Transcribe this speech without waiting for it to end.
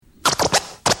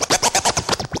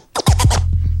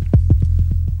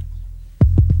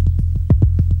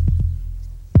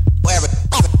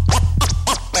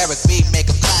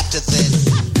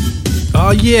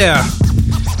yeah.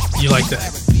 You like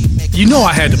that? You know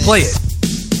I had to play it.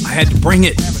 I had to bring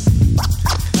it.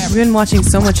 We've been watching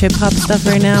so much hip-hop stuff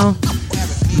right now.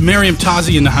 Meriem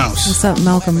Tazi in the house. What's up,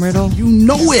 Malcolm Riddle? You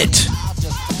know it.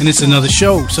 And it's another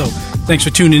show, so thanks for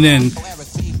tuning in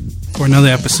for another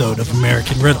episode of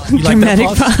American Riddle. You like Dramatic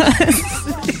that pause?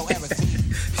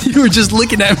 You were just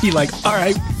looking at me like, all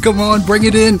right, come on, bring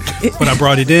it in. But I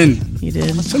brought it in. You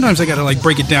did. Sometimes I gotta like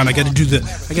break it down. I gotta do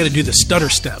the stutter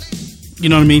step. You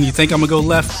know what I mean? You think I'm gonna go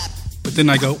left, but then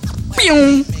I go,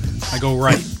 pew! I go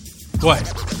right. What?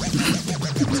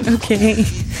 Okay.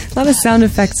 A lot of sound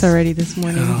effects already this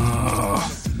morning.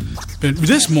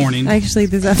 This morning. Actually,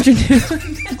 this afternoon.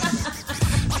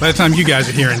 By the time you guys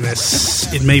are hearing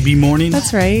this, it may be morning.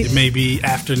 That's right. It may be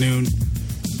afternoon.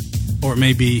 Or it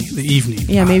may be the evening.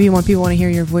 Yeah, maybe you want people want to hear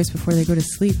your voice before they go to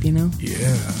sleep, you know?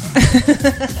 Yeah.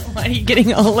 Why are you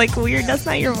getting all like weird? That's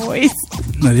not your voice.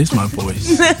 That is my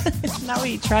voice. It's not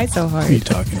what you try so hard. What are you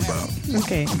talking about?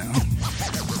 Okay. No.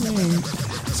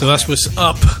 So that's what's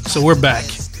up. So we're back.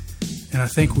 And I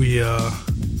think we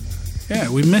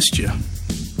missed you.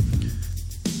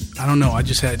 I don't know. I've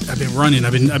been running.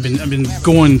 I've been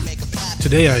going.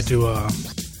 Today I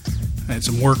had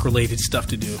some work-related stuff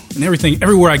to do. And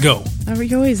everywhere I go.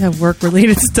 You always have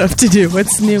work-related stuff to do.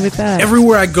 What's new with that?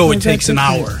 Everywhere I go, it takes an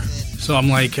hour. So I'm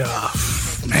like, man,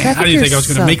 I didn't think I was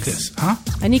going to make this. Huh?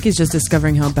 Anik is just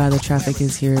discovering how bad the traffic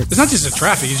is here. It's not just the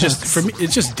traffic. It's just, for me,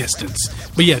 it's just distance.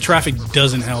 But yeah, traffic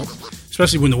doesn't help.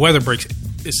 Especially when the weather breaks.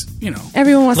 It's,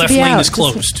 everyone wants left to be lane out. is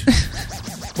closed.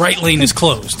 Right lane is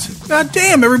closed. God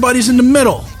damn, everybody's in the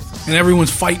middle. And everyone's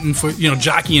fighting for,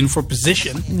 jockeying for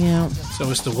position. Yeah.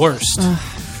 So it's the worst.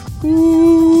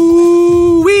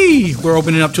 Ooh-wee. We're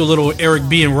opening up to a little Eric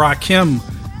B. and Rakim.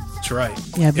 That's right.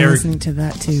 Yeah, I've been listening to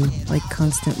that too, like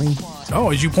constantly.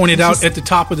 Oh, as you pointed out at the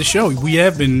top of the show, we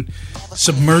have been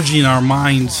submerging our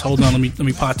minds. Hold on, let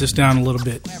me pot this down a little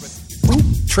bit. Ooh,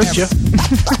 tricked you.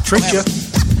 Tricked you.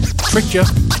 Tricked you.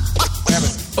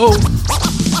 Oh.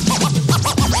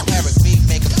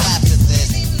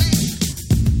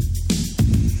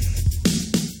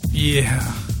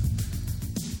 Yeah.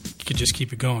 You could just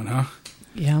keep it going, huh?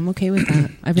 Yeah, I'm okay with that.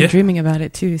 I've been dreaming about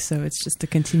it too, so it's just a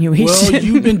continuation. Well,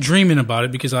 you've been dreaming about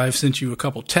it because I've sent you a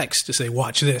couple texts to say,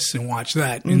 watch this and watch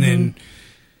that. And then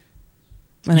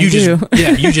you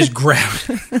just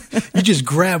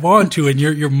grab onto it, and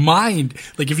your mind,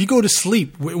 like if you go to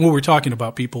sleep, what we're talking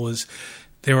about, people, is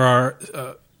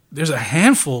there's a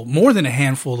handful, more than a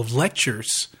handful of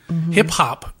lectures,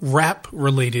 hip-hop,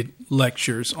 rap-related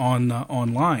lectures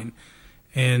online.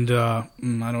 And I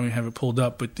don't even have it pulled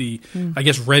up, but I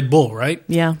guess Red Bull, right?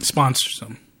 Yeah. Sponsors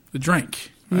them. The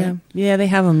drink, right? Yeah. Yeah, they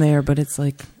have them there, but it's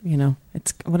like,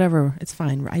 it's whatever. It's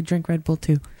fine. I drink Red Bull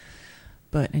too.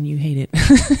 And you hate it.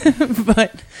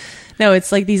 But no,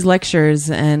 it's like these lectures,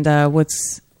 and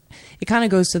it kind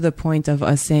of goes to the point of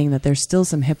us saying that there's still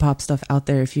some hip hop stuff out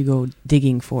there if you go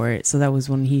digging for it. So that was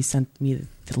when he sent me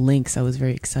the links. I was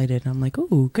very excited. And I'm like,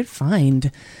 ooh, good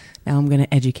find. Now I'm going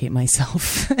to educate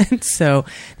myself. And so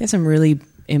there's some really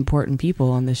important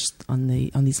people on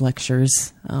these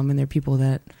lectures. And they're people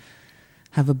that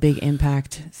have a big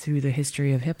impact through the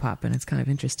history of hip hop. And it's kind of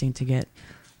interesting to get.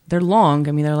 They're long.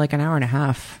 I mean, they're like an hour and a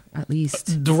half at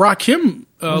least. The Rakim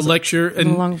lecture,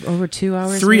 and over 2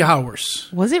 hours. 3 hours.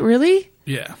 Was it really?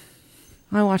 Yeah.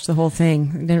 I watched the whole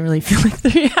thing. It didn't really feel like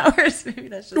 3 hours. Maybe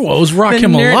that's just it was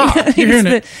Rakim a lot. You're hearing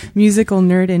it. The musical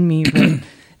nerd in me. But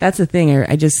that's the thing.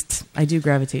 I do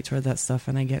gravitate toward that stuff,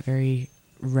 and I get very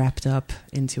wrapped up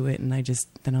into it. And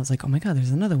then I was like, oh my God,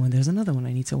 there's another one. There's another one.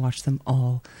 I need to watch them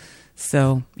all.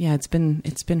 So yeah, it's been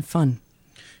fun.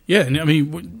 Yeah, and I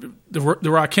mean, the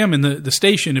Rakim and the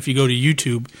station, if you go to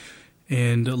YouTube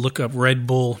and look up Red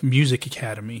Bull Music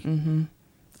Academy. Mm-hmm.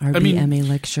 RBMA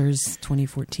Lectures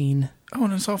 2014. Oh,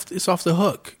 and it's off the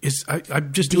hook. I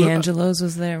just D'Angelo's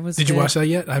was there. Did you watch that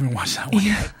yet? I haven't watched that one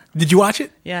yet. Did you watch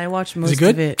it? Yeah, I watched most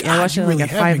of it. God, I watched it really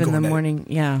at 5 in the morning.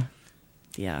 Yeah.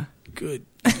 Good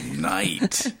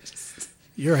night.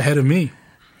 You're ahead of me.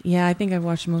 Yeah, I think I've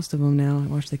watched most of them now. I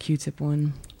watched the Q-Tip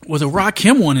one. Well, the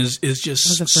Rakim one is just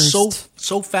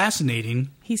so fascinating.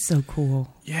 He's so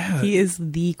cool. Yeah. He is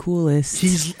the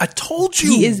coolest. I told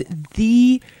you. He is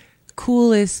the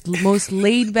coolest, most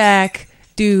laid back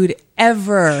dude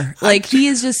ever. Like, he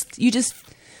is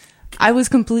I was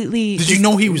completely... Did you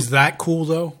know he was that cool,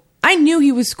 though? I knew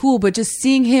he was cool, but just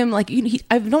seeing him, like,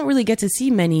 I don't really get to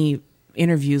see many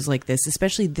interviews like this,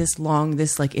 especially this long,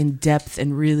 this like in depth,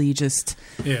 and really just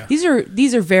these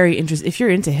are very interesting. If you're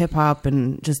into hip hop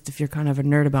and just if you're kind of a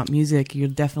nerd about music,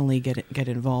 you'll definitely get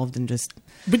involved and just.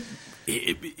 But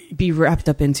be wrapped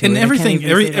up into and it. everything,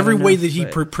 every way that he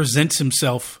presents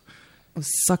himself was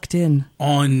sucked in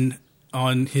on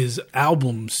his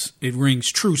albums, it rings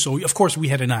true. So of course we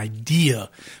had an idea,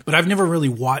 but I've never really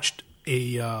watched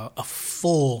a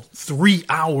full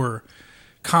 3-hour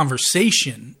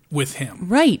conversation with him.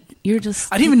 Right. You're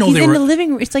just... I didn't even know they were... in the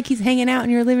living room. It's like he's hanging out in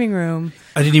your living room.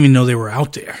 I didn't even know they were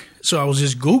out there. So I was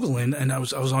just Googling, and I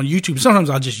was on YouTube. Sometimes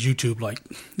I'll just YouTube, like...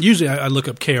 Usually I look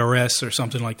up KRS or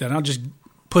something like that, and I'll just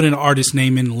put an artist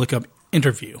name in and look up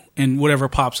interview, and whatever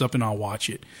pops up, and I'll watch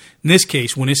it. In this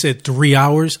case, when it said 3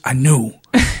 hours, I knew.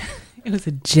 It was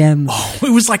a gem. Oh, it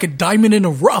was like a diamond in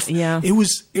the rough. Yeah. It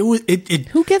was.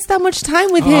 Who gets that much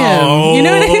time with him? Oh. You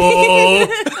know what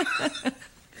I mean?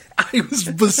 I was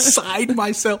beside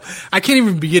myself. I can't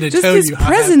even begin to just tell his you.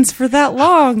 presence for that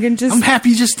long, and just I'm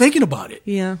happy just thinking about it.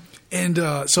 Yeah. And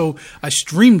so I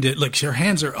streamed it. Like her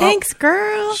hands are up. Thanks,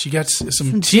 girl. She got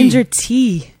some tea. Ginger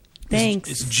tea.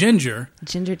 Thanks. It's ginger.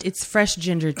 It's fresh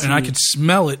ginger tea. And I could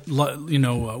smell it. You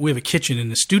know, we have a kitchen in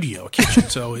the studio,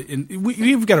 so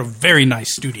we've got a very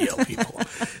nice studio, people.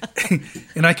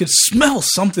 And I could smell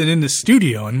something in the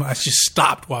studio, and I just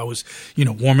stopped while I was,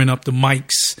 warming up the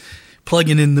mics,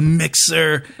 plugging in the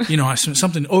mixer.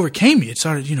 Something overcame me. It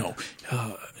started,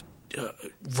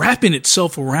 wrapping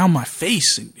itself around my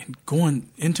face and going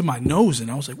into my nose, and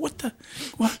I was like, what?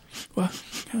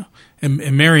 And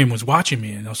Meriem was watching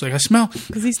me, and I was like, I smell.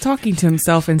 Because he's talking to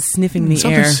himself and sniffing the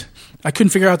air. I couldn't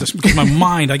figure out this because my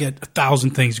mind, I got 1,000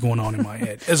 things going on in my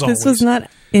head, as always. This was not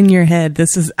in your head.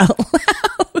 This is out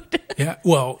loud. Yeah,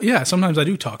 well, yeah, sometimes I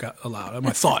do talk out aloud,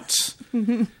 my thoughts.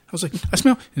 Mm-hmm. I was like, I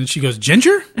smell. And she goes,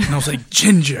 ginger? And I was like,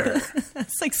 ginger.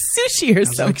 It's like sushi or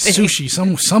something. Like sushi,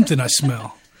 something I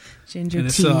smell. Ginger and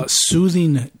tea. It's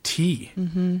soothing tea.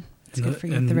 Mm-hmm. It's good for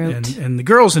your throat. And the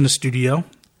girls in the studio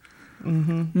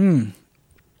were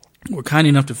kind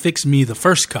enough to fix me the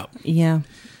first cup. Yeah.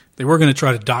 They were going to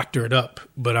try to doctor it up,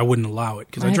 but I wouldn't allow it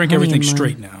because I drink everything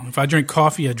straight now. If I drink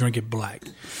coffee, I drink it black.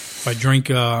 If I drink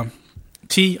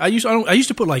tea, I used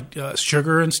to put like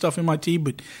sugar and stuff in my tea,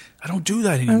 but I don't do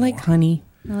that anymore. I like honey.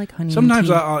 Sometimes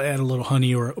I'll add a little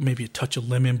honey or maybe a touch of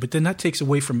lemon, but then that takes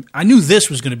away from. I knew this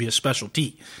was going to be a special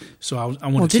tea, so I want to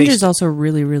taste. Well, ginger's also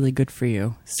really, really good for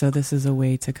you. So this is a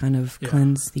way to kind of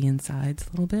cleanse the insides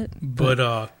a little bit. But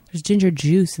there's ginger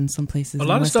juice in some places in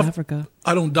West Africa.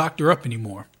 I don't doctor up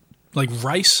anymore. Like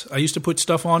rice, I used to put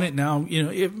stuff on it. Now,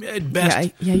 at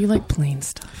best, you like plain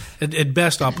stuff. At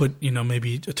best, I'll put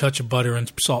maybe a touch of butter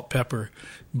and salt, pepper.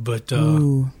 But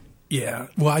yeah,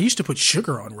 well, I used to put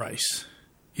sugar on rice.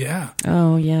 Yeah.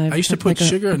 Oh, yeah. I used to put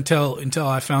sugar until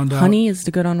I found out. Honey is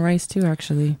good on rice, too,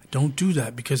 actually. Don't do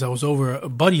that because I was over a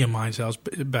buddy of mine's house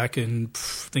back in, I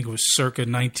think it was circa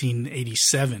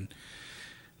 1987.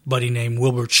 Buddy named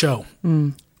Wilbur Cho.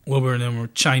 Wilbur and them were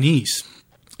Chinese.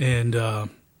 And I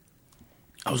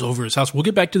was over his house. We'll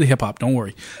get back to the hip-hop. Don't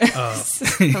worry. I'm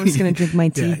just going to drink my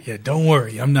tea. Yeah, don't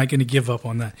worry. I'm not going to give up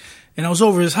on that. And I was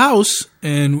over his house,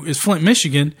 and it's Flint,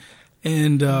 Michigan,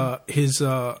 and I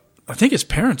think his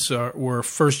parents were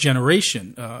first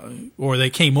generation, or they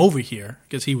came over here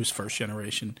because he was first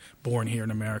generation, born here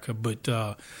in America. But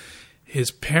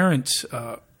his parents,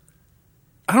 I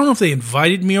don't know if they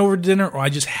invited me over to dinner or I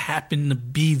just happened to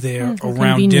be there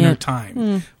around dinner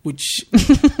time, which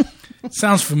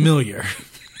sounds familiar.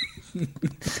 Oh,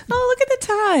 look at the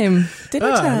time.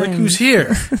 Dinner time. Look who's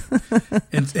here.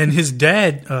 and his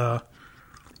dad,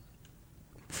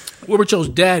 Wilbur Cho's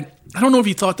dad, I don't know if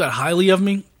he thought that highly of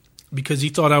me, because he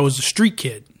thought I was a street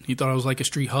kid. He thought I was like a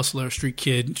street hustler, street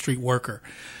kid, street worker.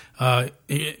 And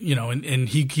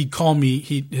he called me,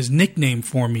 his nickname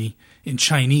for me in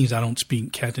Chinese, I don't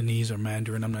speak Cantonese or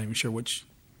Mandarin, I'm not even sure which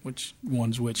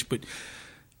one's which, but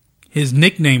his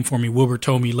nickname for me, Wilbur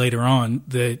told me later on,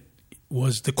 that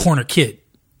was the corner kid.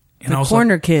 And I was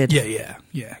corner kid? Yeah,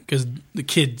 because the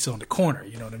kid's on the corner,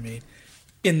 you know what I mean?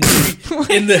 In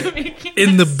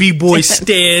the b-boy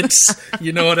stance,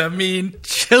 you know what I mean?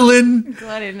 Chilling. I'm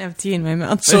glad I didn't have tea in my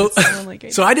mouth. So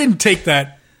I didn't take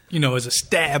that, as a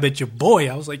stab at your boy.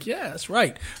 I was like, yeah, that's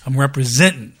right. I'm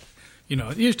representing.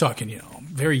 You're talking,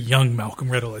 very young Malcolm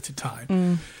Riddle at the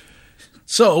time.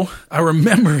 So I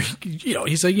remember,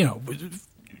 he's like,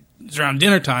 it's around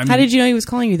dinner time. How did you know he was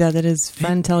calling you that? Did his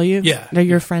friend tell you? Yeah. Or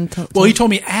your friend told Well, he told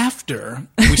me after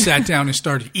we sat down and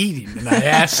started eating. And I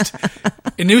asked,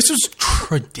 and this was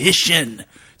tradition.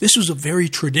 This was a very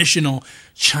traditional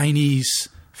Chinese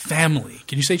family.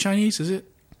 Can you say Chinese? Is it?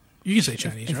 You can say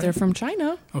Chinese, if right? They're from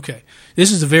China. Okay.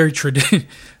 This is a very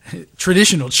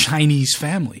traditional Chinese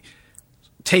family.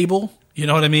 Table, you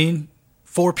know what I mean?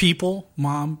 4 people,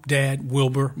 mom, dad,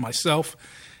 Wilbur, myself.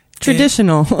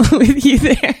 traditional with you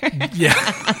there. Yeah.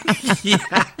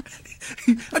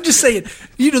 I'm just saying,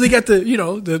 they got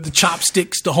the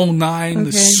chopsticks, the whole nine,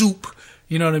 the soup,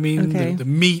 you know what I mean? Okay. The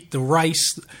meat, the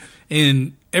rice,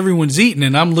 and everyone's eating,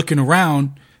 and I'm looking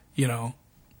around,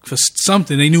 for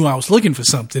something. They knew I was looking for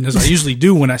something, as I usually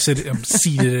do when I'm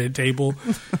seated at a table.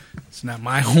 It's not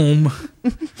my home.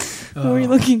 What were you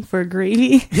looking for?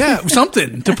 Gravy? Yeah,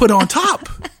 something to put on top.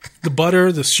 The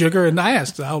butter, the sugar, and I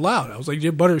asked out loud. I was like, "Yeah,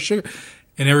 butter or sugar?"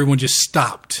 And everyone just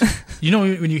stopped. You know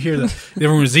when you hear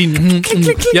everyone was eating.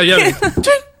 Yeah.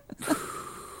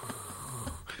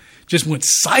 Just went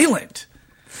silent.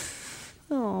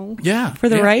 Oh. Yeah. For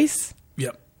the rice?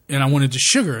 Yep. And I wanted the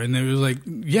sugar, and they were like,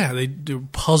 yeah, they were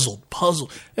puzzled.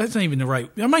 That's not even the right.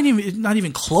 It's not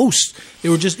even close. It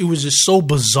was just so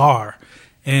bizarre.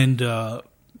 And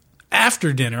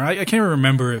after dinner, I can't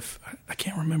remember if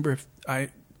I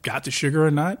got the sugar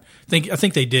or not. I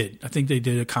think they did. I think they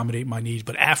did accommodate my needs.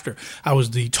 But after, I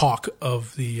was the talk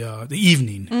of the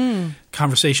evening.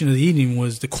 Conversation of the evening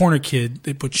was the corner kid.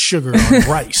 They put sugar on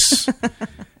rice,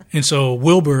 and so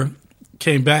Wilbur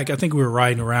came back. I think we were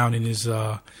riding around in his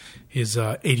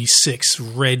 86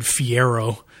 red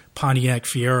Fiero, Pontiac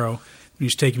Fiero. He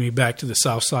was taking me back to the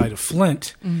south side of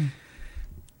Flint.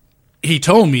 He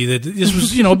told me that this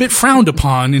was, a bit frowned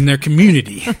upon in their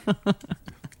community.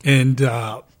 And,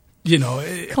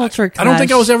 culture clash. I don't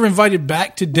think I was ever invited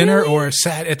back to dinner or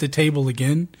sat at the table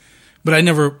again. But I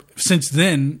never, since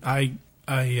then, I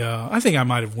think I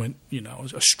might have went,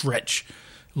 a stretch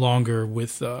longer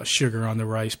with sugar on the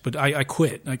rice. But I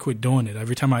quit. I quit doing it.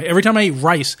 Every time I eat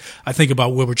rice, I think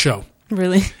about Wilbur Cho.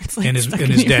 Really? It's like and his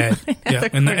dad. Yeah.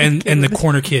 And the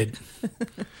corner kid.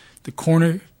 The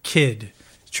corner kid.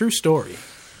 True story.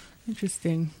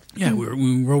 Interesting. Yeah,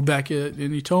 we rode back,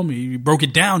 and he told me he broke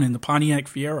it down in the Pontiac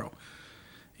Fiero.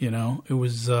 It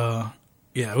was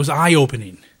it was eye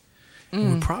opening.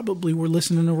 We probably were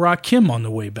listening to Rakim on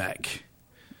the way back.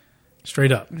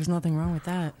 Straight up. There's nothing wrong with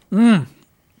that.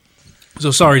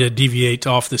 So sorry to deviate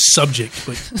off the subject,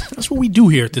 but that's what we do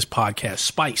here at this podcast.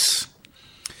 Spice.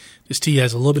 This tea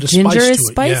has a little bit of Ginger spice to it. is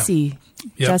spicy. Yeah.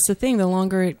 Yep. That's the thing. The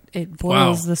longer it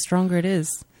boils, the stronger it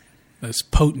is. That's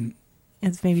potent.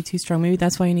 It's maybe too strong. Maybe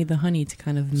that's why you need the honey to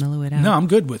kind of mellow it out. No, I'm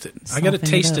good with it. I got to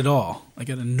taste it it all. I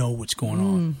got to know what's going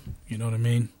on. You know what I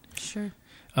mean? Sure.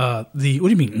 What do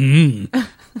you mean?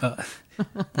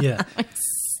 Yeah.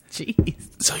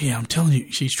 Jeez. So yeah, I'm telling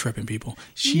you, she's tripping people.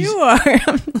 You are.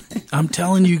 I'm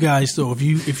telling you guys though, if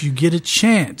you get a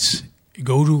chance,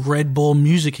 go to Red Bull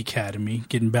Music Academy.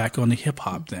 Getting back on the hip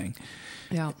hop thing.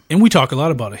 Yeah. And we talk a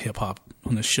lot about hip hop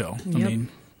on this show. Yep. I mean,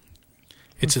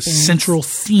 it's a central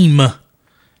theme.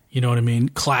 You know what I mean?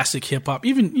 Classic hip hop.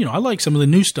 Even, I like some of the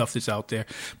new stuff that's out there.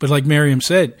 But like Meriem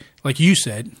said, like you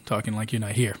said, talking like you're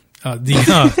not here.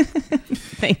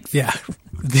 Thanks. Yeah.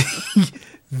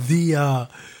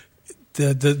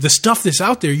 The stuff that's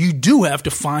out there, you do have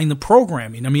to find the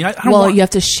programming. I mean, I don't you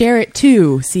have to share it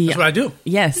too. See, that's what I do.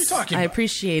 Yes, what are you talking I about?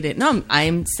 appreciate it. No,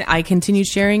 I continue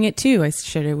sharing it too. I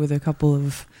shared it with a couple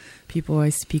of people I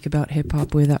speak about hip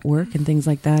hop with at work and things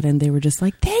like that, and they were just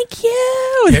like, "Thank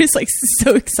you!" They're just like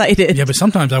so excited. Yeah, but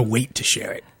sometimes I wait to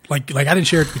share it. Like I didn't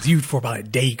share it with you for about a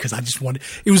day because I just wanted.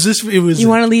 It was. You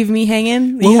want to leave me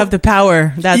hanging? Well, you have the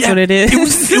power. That's what it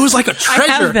is. It was like a treasure. I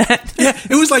have that. Yeah,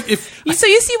 it was like if. So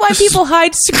you see why people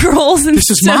hide scrolls and this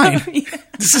is stuff. Mine. Yeah.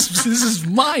 This is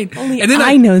mine. Only and then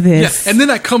I know this. Yeah, and then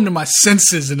I come to my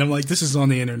senses and I'm like, this is on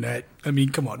the internet. I mean,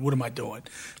 come on, what am I doing?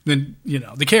 Then the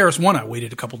KRS-One I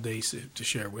waited a couple days to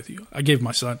share with you. I gave it to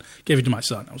my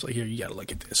son. I was like, here, you got to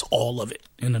look at this, all of it,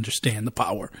 and understand the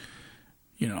power.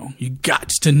 You got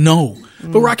to know.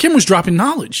 But Rakim was dropping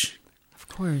knowledge. Of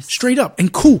course. Straight up.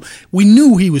 And cool. We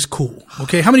knew he was cool.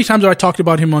 Okay. How many times have I talked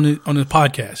about him on the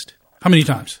podcast? How many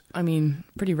times? I mean,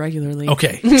 pretty regularly.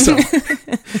 Okay.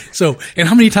 So, and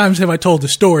how many times have I told the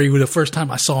story with the first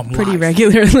time I saw him pretty live?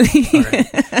 regularly. All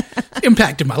right.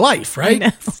 Impacted my life,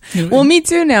 right? Well, me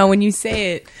too now. When you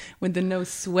say it with the no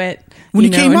sweat. When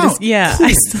he came out. Cool.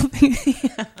 I still think,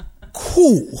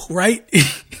 cool, right?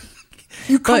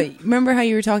 But remember how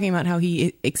you were talking about how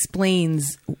he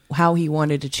explains how he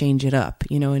wanted to change it up,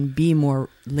 and be more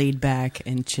laid back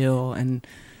and chill. And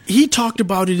he talked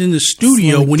about it in the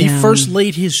studio when he first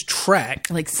laid his track.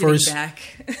 Like sitting back.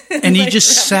 And he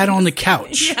just sat on the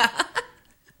couch. Yeah.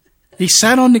 He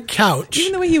sat on the couch.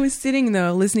 Even the way he was sitting,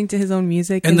 though, listening to his own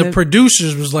music. And the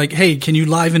producers was like, hey, can you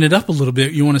liven it up a little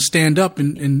bit? You want to stand up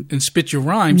and spit your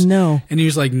rhymes? No. And he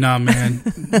was like, nah, man.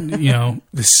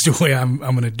 This is the way I'm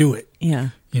going to do it. Yeah.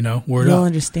 Word You'll up.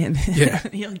 understand it. Yeah.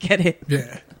 You'll get it.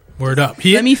 Yeah. Word up.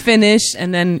 Let me finish,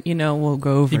 and then, we'll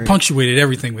go over He punctuated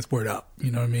everything with word up.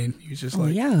 You know what I mean? He was just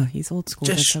yeah, he's old school.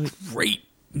 Just great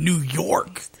New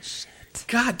York.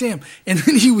 God damn. And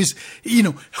then he was,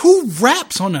 who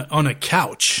raps on a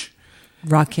couch?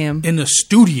 Rakim. In the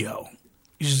studio.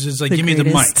 He's just like, give me the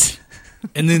mic.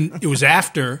 And then it was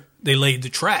after they laid the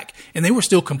track. And they were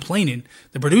still complaining.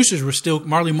 The producers were still,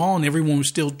 Marley Marl and everyone was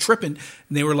still tripping.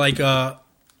 And they were like,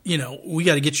 we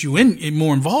got to get you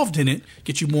more involved in it,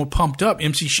 get you more pumped up.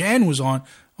 MC Shan was on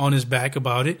his back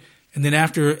about it. And then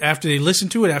after they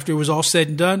listened to it, after it was all said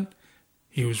and done,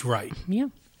 he was right. Yeah.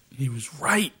 He was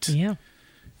right. Yeah.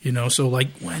 So like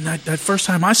when that first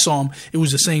time I saw him, it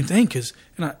was the same thing.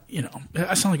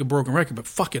 I sound like a broken record, but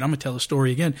fuck it. I'm going to tell the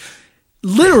story again.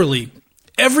 Literally,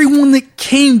 everyone that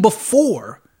came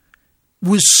before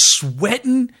was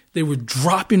sweating. They were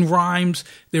dropping rhymes.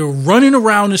 They were running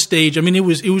around the stage. I mean, it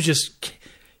was just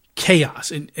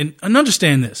chaos. And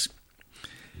understand this.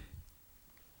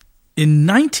 In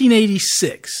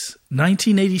 1986,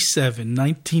 1987,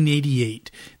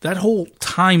 1988, that whole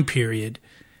time period,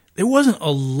 there wasn't a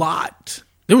lot.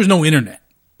 There was no internet.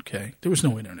 Okay, there was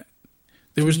no internet.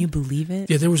 Can you believe it?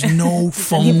 Yeah, there was no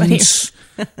phones,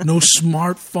 no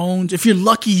smartphones. If you're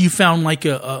lucky, you found like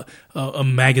a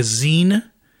magazine.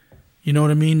 You know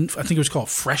what I mean? I think it was called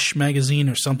Fresh Magazine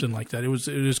or something like that. It was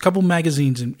a couple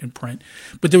magazines in print,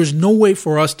 but there was no way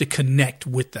for us to connect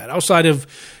with that outside of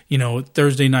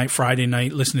Thursday night, Friday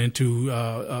night, listening to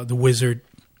the Wizard,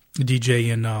 the DJ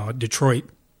in Detroit,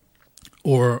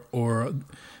 or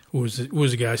what was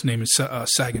the guy's name in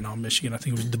Saginaw, Michigan? I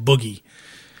think it was the Boogie.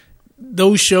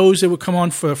 Those shows that would come on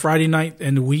for Friday night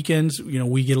and the weekends,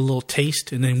 we get a little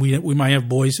taste, and then we might have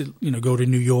boys that go to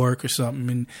New York or something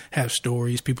and have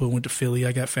stories. People who went to Philly,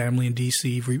 I got family in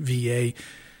DC, VA.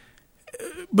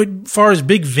 But as far as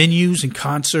big venues and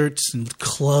concerts and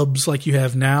clubs like you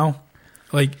have now,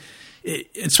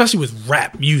 especially with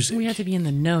rap music, you have to be in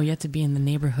the know. You have to be in the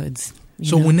neighborhoods.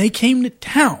 So when they came to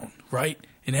town, right,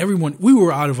 and everyone, we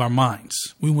were out of our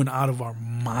minds. We went out of our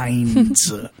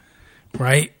minds,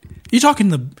 right? You're talking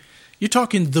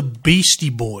the Beastie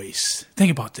Boys. Think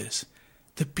about this.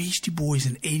 The Beastie Boys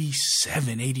in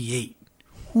 87, 88.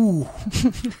 Ooh.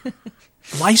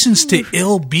 Licensed to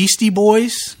Ill Beastie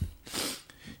Boys.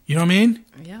 You know what I mean?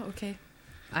 Yeah, okay.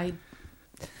 I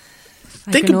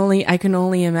can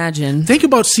only imagine. Think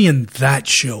about seeing that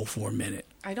show for a minute.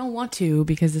 I don't want to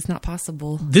because it's not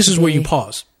possible. This is where you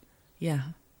pause. Yeah.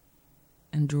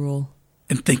 And drool.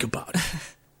 And think about it.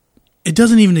 It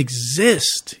doesn't even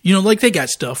exist. They got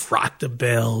stuff, Rock the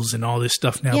Bells and all this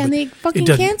stuff now. Yeah, and they fucking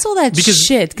cancel that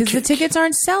shit because the tickets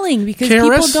aren't selling because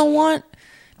people don't want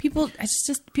people. It's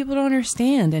just people don't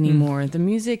understand anymore. The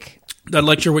music. That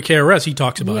lecture with KRS, he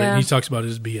talks about it. And he talks about it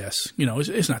as BS.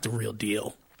 It's not the real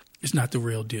deal. It's not the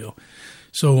real deal.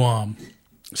 So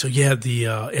yeah,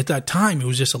 at that time it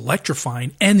was just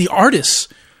electrifying, and the artists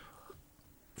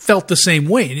felt the same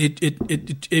way.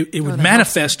 It would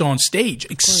manifest on stage,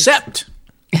 except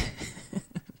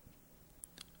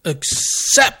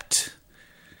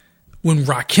when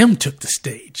Rakim took the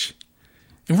stage.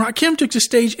 And Rakim took the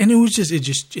stage, and it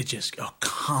just a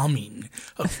calming,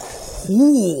 a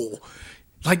cool,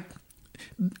 like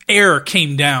air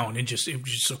came down, and it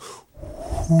was just so,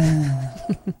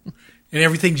 and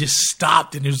everything just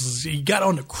stopped, and he got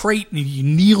on the crate, and he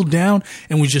kneeled down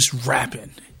and was just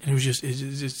rapping. And it was just I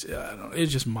don't know, it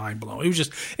was just mind blowing.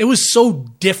 It was so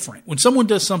different when someone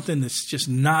does something that's just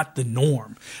not the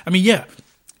norm. I mean, yeah,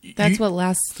 that's what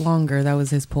lasts longer. That was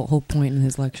his whole point in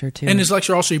his lecture too. And his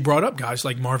lecture also, he brought up guys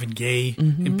like Marvin Gaye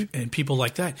and people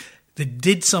like that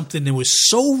did something that was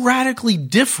so radically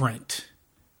different.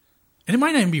 And it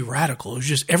might not even be radical. It was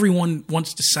just everyone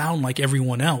wants to sound like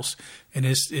everyone else, and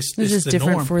it's just the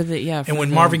different norm. For the yeah. And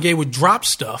when Marvin Gaye would drop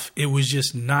stuff, it was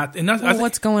just not. And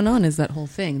what's going on is that whole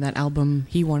thing, that album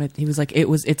he was like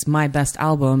it's my best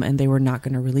album, and they were not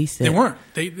going to release it. They weren't.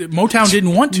 Motown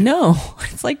didn't want to. No,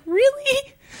 it's like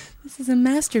really. This is a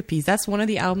masterpiece. That's one of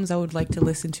the albums I would like to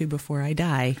listen to before I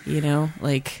die.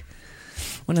 Like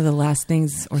one of the last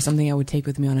things, or something I would take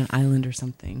with me on an island or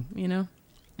something.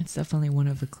 It's definitely one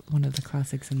of the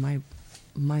classics in my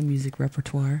music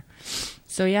repertoire.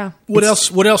 So yeah. What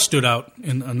else stood out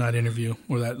on that interview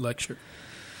or that lecture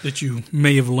that you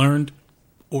may have learned,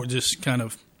 or just kind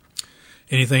of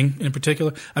anything in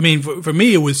particular? I mean, for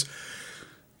me, it was,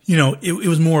 it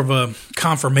was more of a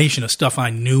confirmation of stuff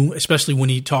I knew, especially when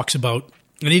he talks about,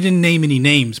 and he didn't name any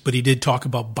names, but he did talk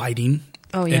about biting.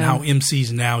 Oh, yeah. And how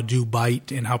MCs now do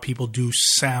bite, and how people do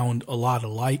sound a lot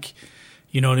alike.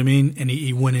 You know what I mean? And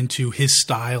he went into his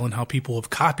style and how people have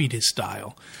copied his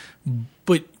style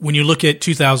But when you look at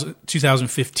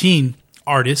 2015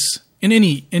 artists in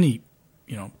any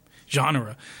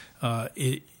genre,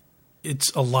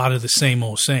 it's a lot of the same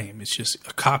old same. It's just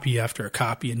a copy after a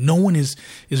copy, and no one is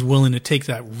willing to take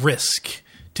that risk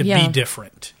to be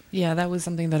different. Yeah, that was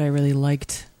something that I really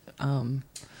liked.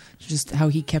 Just how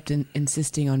he kept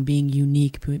insisting on being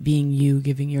unique, being you,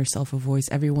 giving yourself a voice.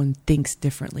 Everyone thinks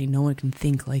differently. No one can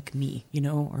think like me,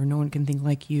 or no one can think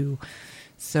like you.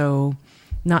 So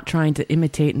not trying to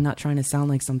imitate and not trying to sound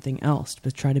like something else,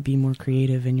 but try to be more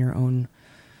creative in your own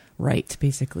right,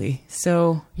 basically.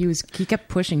 So he kept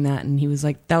pushing that, and he was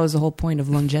like, that was the whole point of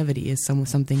longevity, is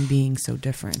something being so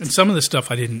different. And some of the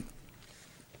stuff I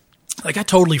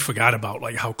totally forgot about,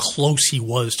 like how close he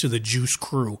was to the Juice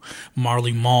crew,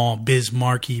 Marley Marl, Biz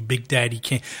Markie, Big Daddy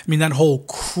Kane. I mean, that whole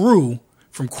crew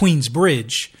from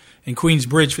Queensbridge. And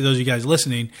Queensbridge, for those of you guys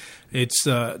listening, it's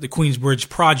the Queensbridge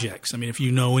Projects. I mean, if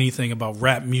you know anything about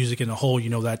rap music in the whole,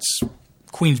 that's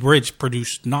Queensbridge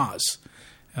produced Nas.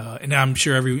 And I'm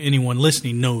sure anyone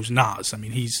listening knows Nas. I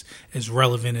mean, he's as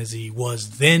relevant as he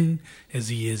was then, as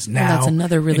he is now. Well, that's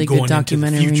another really good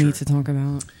documentary we need to talk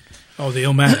about. Oh, the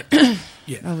Illmatic.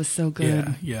 Yeah, that was so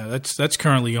good. Yeah. That's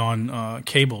currently on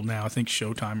cable now. I think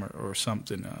Showtime or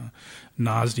something.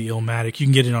 Nas, the Illmatic. You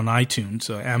can get it on iTunes,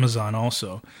 Amazon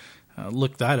also.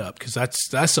 Look that up, because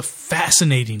that's a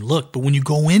fascinating look. But when you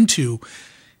go into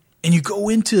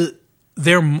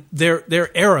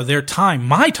their era, their time,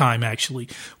 my time actually,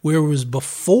 where it was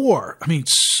before. I mean,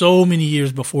 so many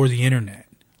years before the internet.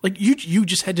 Like you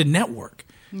just had to network.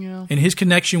 Yeah. And his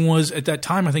connection was at that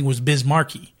time, I think, was Biz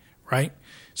Markie. Right?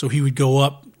 So he would go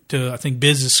up to, I think,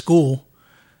 Biz's school,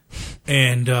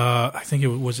 and I think it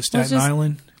was Staten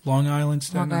Island, Long Island,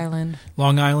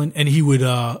 and he would,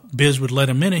 Biz would let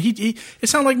him in, and it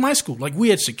sounded like my school. Like, we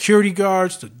had security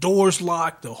guards, the doors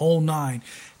locked, the whole nine,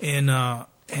 and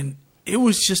it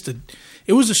was just a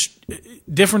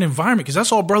different environment, because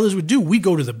that's all brothers would do. We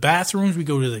go to the bathrooms, we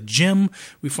go to the gym,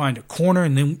 we find a corner,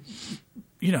 and then,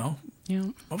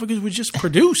 motherfuckers would just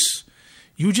produce.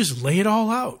 You would just lay it all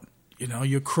out.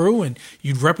 Your crew, and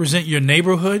you'd represent your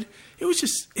neighborhood.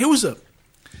 As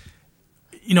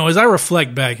I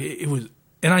reflect back, it was,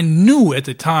 and I knew at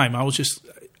the time, I was just,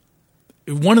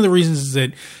 one of the reasons is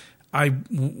that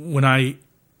when I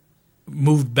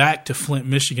moved back to Flint,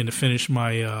 Michigan to finish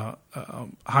my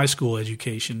high school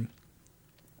education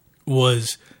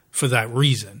was for that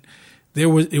reason. It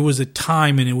was a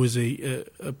time, and it was a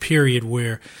period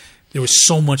where there was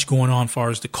so much going on as far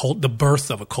as the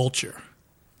birth of a culture.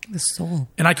 The soul.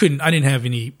 And I didn't have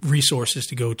any resources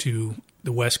to go to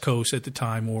the West Coast at the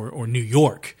time or New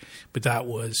York, but that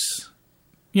was,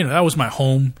 that was my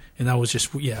home, and that was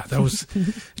just, that was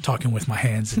talking with my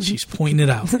hands, and she's pointing it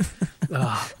out.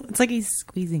 It's like he's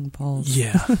squeezing balls.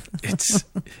 Yeah.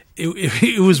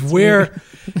 It was where,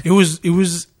 it was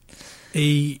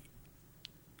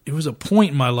a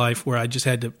point in my life where I just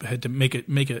had to make a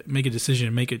decision,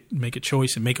 and make a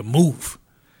choice, and make a move,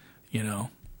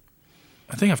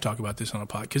 I think I've talked about this on a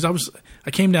pod, because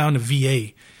I came down to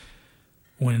VA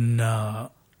when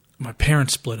my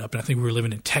parents split up, and I think we were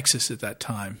living in Texas at that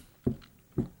time.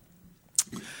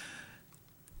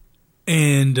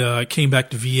 And I came back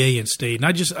to VA and stayed.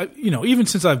 And even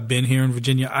since I've been here in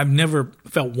Virginia, I've never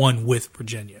felt one with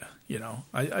Virginia.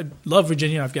 I love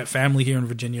Virginia. I've got family here in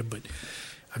Virginia, but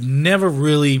I've never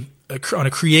really, on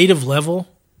a creative level,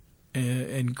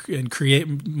 and create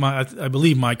I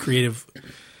believe my creative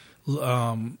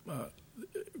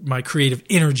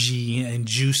energy and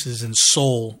juices and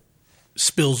soul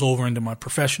spills over into my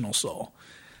professional soul,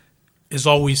 has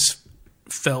always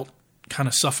felt kind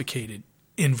of suffocated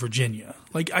in Virginia.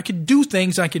 Like, I could do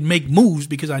things, I could make moves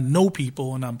because I know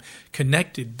people and I'm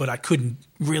connected, but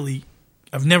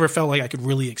I've never felt like I could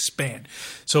really expand.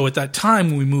 So at that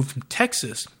time when we moved from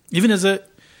Texas, even as a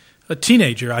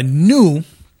teenager, I knew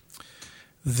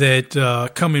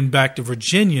that coming back to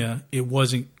Virginia, it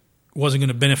wasn't going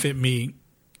to benefit me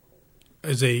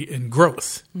in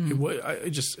growth. It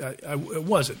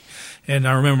wasn't. And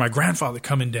I remember my grandfather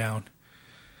coming down,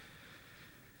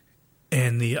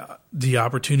 and the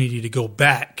opportunity to go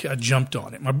back, I jumped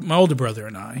on it. My older brother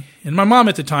and I, and my mom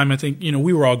at the time, I think,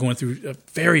 we were all going through a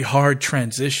very hard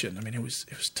transition. I mean, it was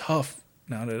tough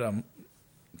now that I'm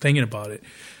thinking about it,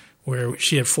 where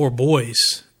she had 4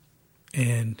 boys,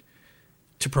 and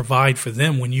to provide for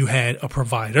them when you had a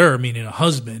provider, meaning a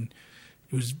husband,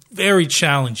 it was very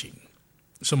challenging.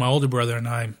 So my older brother and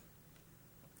I,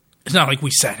 it's not like we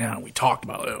sat down and we talked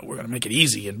about, we're going to make it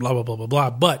easy and blah, blah, blah, blah,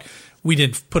 blah. But we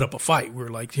didn't put up a fight. We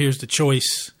were like, here's the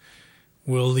choice.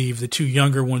 We'll leave the 2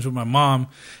 younger ones with my mom,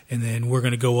 and then we're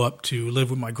going to go up to live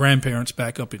with my grandparents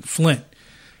back up in Flint.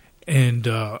 And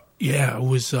it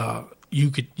was you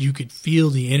could feel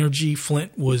the energy.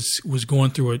 Flint was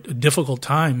going through a difficult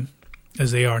time,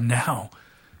 as they are now.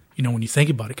 You know, when you think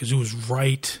about it, because it was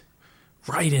right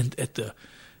in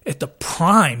at the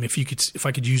prime, if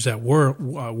I could use that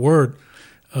word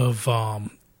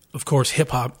of course, hip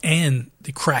hop and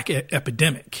the crack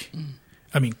epidemic.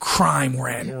 I mean, crime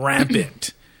ran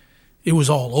rampant. It was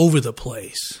all over the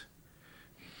place.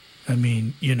 I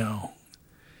mean, you know,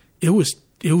 it was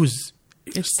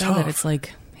It's tough. that it's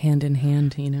like hand in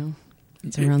hand, you know.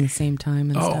 It's around the same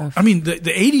time and stuff. I mean, the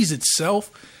 80s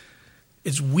itself,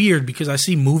 it's weird because I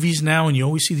see movies now, and you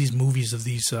always see these movies of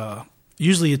these.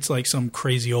 Usually, it's like some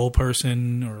crazy old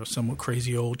person or some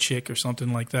crazy old chick or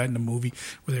something like that in the movie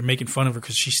where they're making fun of her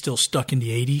because she's still stuck in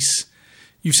the 80s.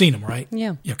 You've seen them, right?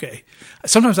 Yeah. Okay.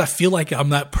 Sometimes I feel like I'm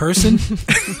that person.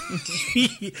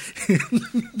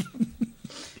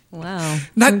 Wow.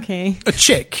 Not okay. a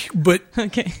chick, but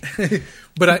Okay.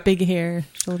 but Big hair,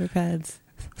 shoulder pads.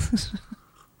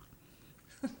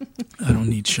 I don't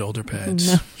need shoulder pads.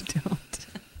 No, you don't.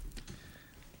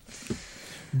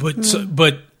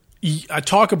 But I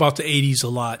talk about the 80s a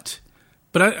lot,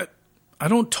 but I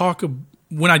don't talk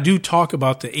when I do talk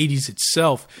about the 80s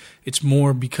itself, it's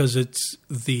more because it's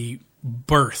the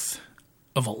birth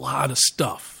of a lot of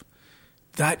stuff.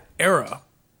 That era,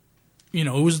 you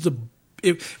know, it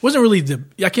wasn't really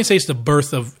I can't say it's the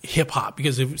birth of hip hop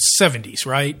because it was 70s,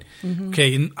 right? Mm-hmm.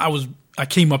 Okay, and I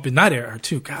came up in that era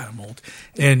too. God, I'm old.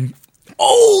 And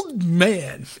old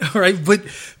man, all right? But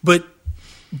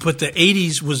the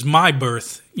 80s was my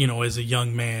birth, you know, as a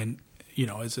young man, you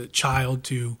know, as a child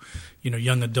to, you know,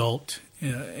 young adult,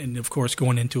 and of course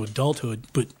going into adulthood.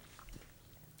 But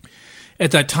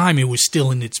at that time, it was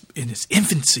still in its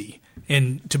infancy,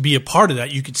 and to be a part of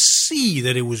that, you could see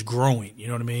that it was growing. You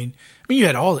know what I mean? I mean, you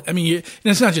had all. I mean, and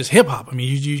it's not just hip hop. I mean,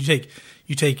 you take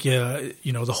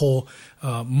you know, the whole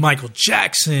Michael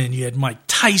Jackson. You had Mike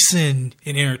Tyson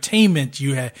in entertainment.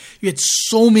 You had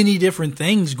so many different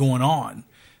things going on.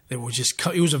 It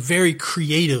was a very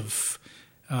creative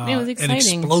and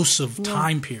explosive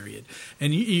time period,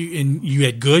 and you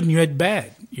had good and you had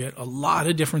bad. You had a lot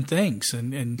of different things,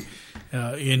 and in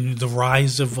the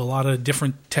rise of a lot of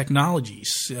different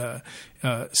technologies,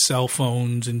 cell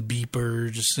phones and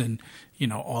beepers, and you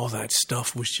know, all that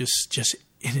stuff was just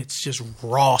in its just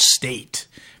raw state.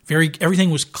 Everything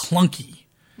was clunky.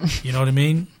 You know what I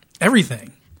mean?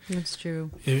 Everything. That's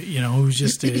true. You know, it was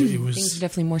just it was things are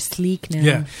definitely more sleek now.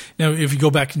 Yeah. Now, if you go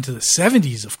back into the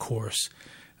 70s, of course,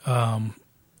 I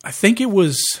think it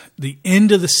was the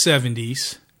end of the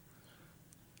 70s.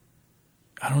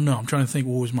 I don't know. I'm trying to think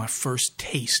what was my first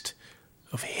taste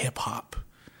of hip hop.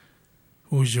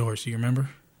 What was yours? Do you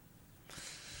remember?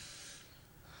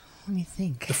 Let me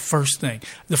think. The first thing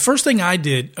I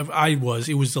did, it was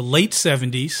the late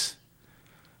 70s.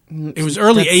 It was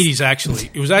early 80s,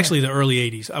 actually. It was actually the early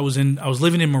 80s. I was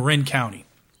living in Marin County,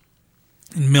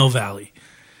 in Mill Valley,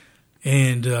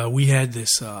 and we had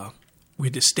this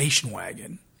station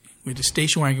wagon. We had the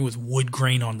station wagon with wood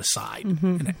grain on the side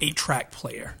and an 8-track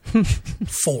player,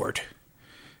 Ford,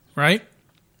 right?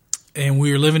 And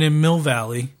we were living in Mill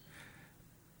Valley,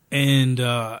 and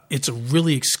it's a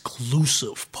really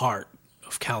exclusive part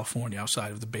of California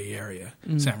outside of the Bay Area,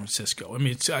 San Francisco. I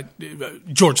mean, it's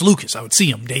George Lucas. I would see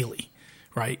him daily,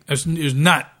 right? It was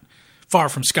not far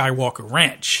from Skywalker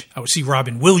Ranch. I would see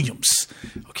Robin Williams.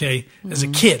 Okay, as a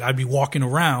kid, I'd be walking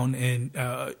around, and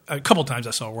a couple times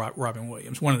I saw Robin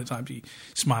Williams. One of the times he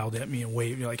smiled at me and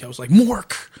waved, like I was like,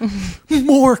 Mork,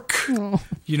 Mork.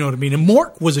 You know what I mean? And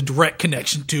Mork was a direct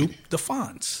connection to the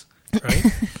Fonz, right?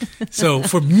 So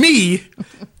for me,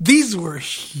 these were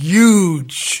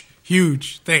huge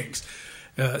things.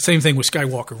 Same thing with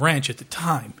Skywalker Ranch at the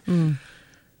time.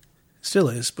 Still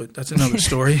is, but that's another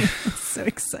story. So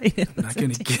excited. I'm not going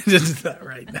to get into that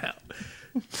right now.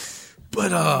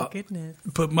 But oh, goodness.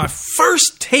 But my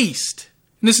first taste,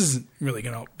 and this isn't really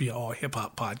going to be an all hip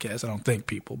hop podcast, I don't think,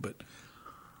 people, but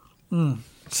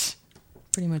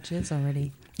pretty much is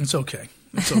already. It's okay.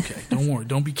 It's okay. Don't worry.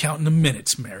 Don't be counting the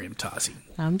minutes, Meriem Tazi.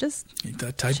 I'm just Ain't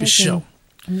that type checking. of show.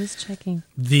 I'm just checking.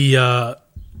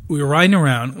 We were riding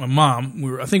around. My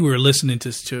mom. I think we were listening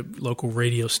to a local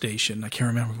radio station. I can't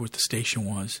remember what the station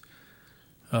was.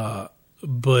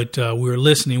 But we were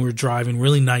listening. We were driving.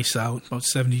 Really nice out. About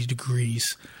 70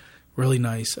 degrees. Really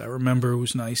nice. I remember it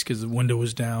was nice because the window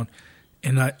was down,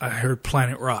 and I heard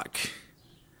Planet Rock.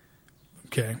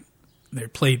 Okay, they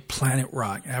played Planet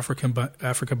Rock. Afrika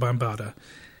Bambaataa.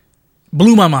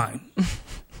 Blew my mind.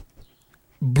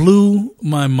 Blew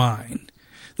my mind.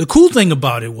 the cool thing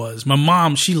about it was my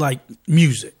mom, she liked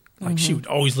music. Like she would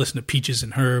always listen to Peaches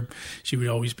and Herb. She would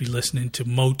always be listening to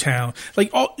Motown.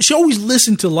 She always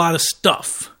listened to a lot of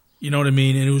stuff. You know what I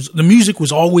mean? And the music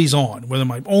was always on. Whether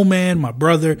my old man, my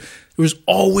brother, there was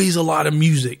always a lot of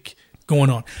music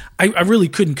going on. I really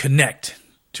couldn't connect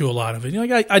to a lot of it.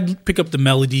 I'd pick up the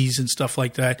melodies and stuff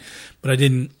like that, but I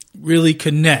didn't really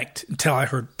connect until I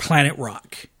heard Planet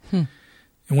Rock. And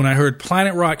when I heard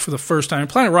Planet Rock for the first time,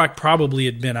 Planet Rock probably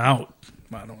had been out.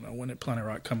 I don't know, when did Planet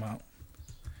Rock come out?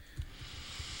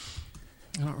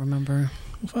 I don't remember.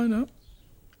 We'll find out.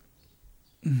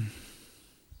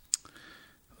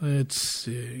 Let's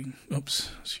see.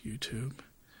 Oops, it's YouTube.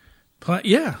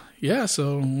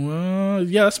 So,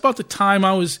 that's about the time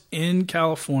I was in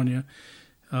California.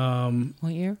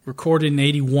 What year? Recorded in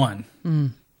 81.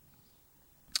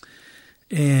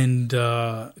 And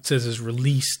it says it's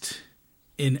released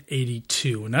in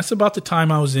 82. And that's about the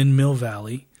time I was in Mill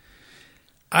Valley.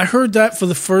 I heard that for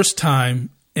the first time,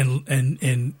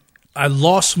 and I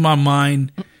lost my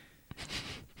mind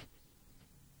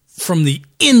from the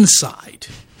inside.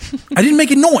 I didn't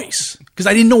make a noise because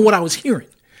I didn't know what I was hearing.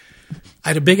 I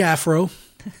had a big afro,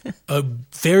 a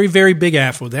very, very big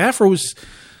afro. The afro was,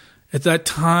 at that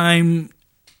time,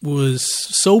 was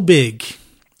so big,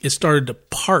 it started to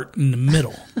part in the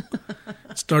middle.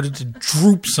 It started to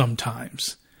droop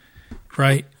sometimes,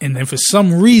 right? And then for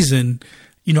some reason,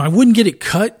 I wouldn't get it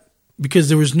cut because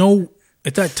there was no,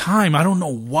 at that time, I don't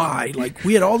know why. Like,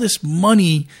 we had all this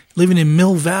money living in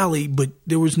Mill Valley, but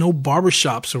there was no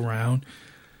barbershops around.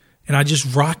 And I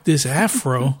just rocked this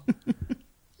afro.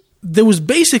 There was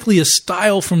basically a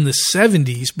style from the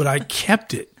 70s, but I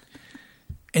kept it.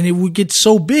 And it would get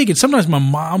so big. And sometimes my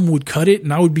mom would cut it,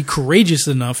 and I would be courageous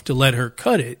enough to let her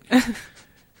cut it.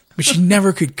 But she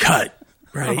never could cut,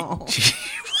 right? Oh.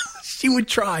 She would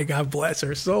try, God bless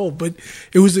her soul, but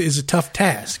it was a tough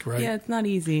task, right? Yeah, it's not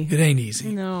easy. It ain't easy.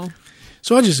 No.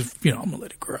 So I just, I'm going to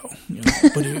let it grow.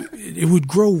 But it would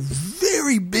grow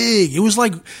very big. It was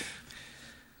like,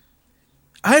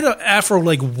 I had an afro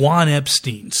like Juan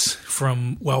Epstein's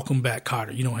from Welcome Back,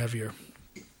 Kotter. You don't have your...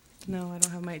 No, I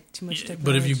don't have too much technology.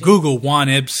 But if you Google Juan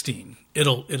Epstein,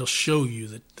 it'll show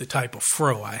you the type of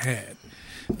fro I had.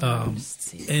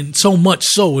 And so much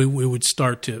so, it would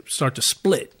start to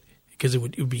split. Because it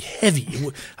would be heavy.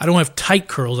 I don't have tight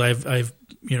curls. I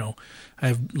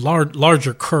have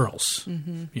larger curls.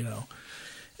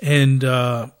 And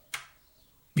I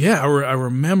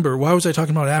remember. Why was I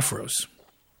talking about afros?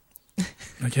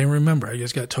 I can't remember. I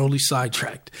just got totally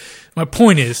sidetracked. My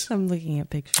point is, I'm looking at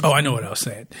pictures. Oh, I know what I was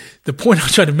saying. The point I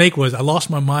was trying to make was I lost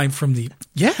my mind from the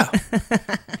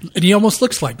and he almost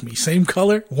looks like me. Same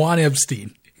color, Juan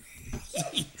Epstein.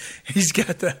 He's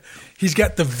got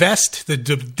the vest, the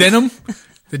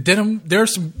denim.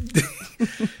 There's some.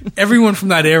 Everyone from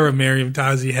that era, Meriem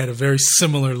Tazi, had a very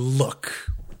similar look.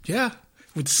 Yeah,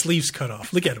 with sleeves cut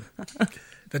off. Look at him.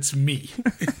 That's me.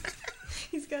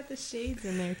 He's got the shades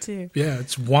in there too. Yeah,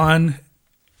 it's Juan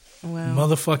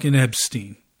motherfucking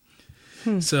Epstein.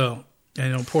 So,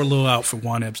 pour a little out for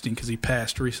Juan Epstein because he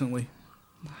passed recently.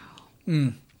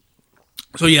 Wow.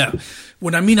 So yeah,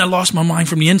 when I lost my mind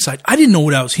from the inside, I didn't know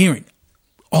what I was hearing.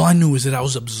 All I knew was that I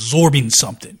was absorbing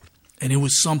something, and it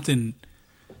was something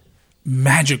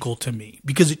magical to me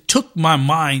because it took my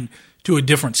mind to a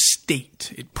different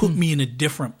state. It put me in a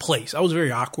different place. I was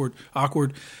very awkward,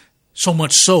 so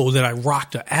much so that I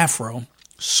rocked an afro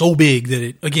so big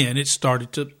that it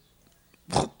started to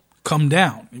come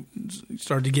down. It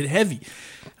started to get heavy.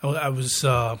 I was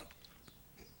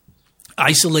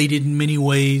isolated in many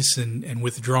ways and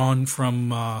withdrawn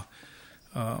from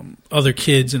other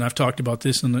kids, and I've talked about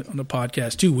this on the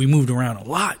podcast too. We moved around a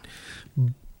lot,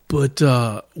 but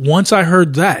once I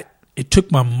heard that, it took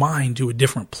my mind to a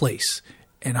different place,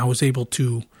 and I was able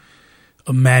to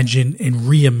imagine and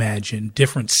reimagine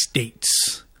different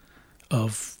states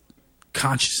of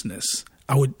consciousness.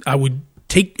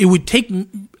 It would take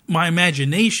my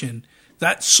imagination,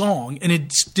 that song, and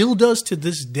it still does to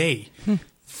this day.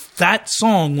 That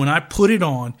song, when I put it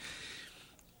on,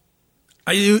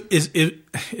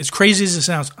 as crazy as it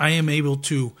sounds, I am able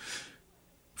to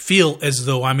feel as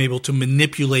though I'm able to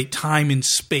manipulate time and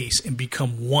space and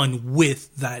become one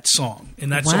with that song.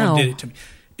 And that song did it to me.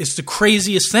 It's the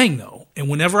craziest thing, though. And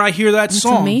whenever I hear that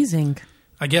song... It's amazing.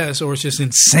 I guess, or it's just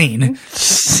insane.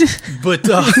 But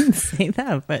I didn't say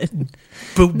that, but...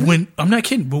 But when... I'm not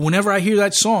kidding. But whenever I hear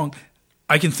that song,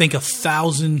 I can think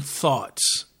 1,000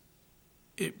 thoughts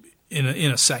in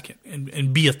a second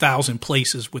and be 1,000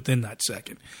 places within that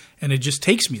second. And it just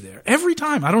takes me there every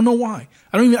time. I don't know why.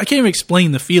 I can't even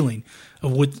explain the feeling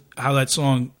of how that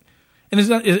song, And it's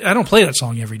not. I don't play that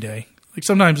song every day. Like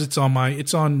sometimes it's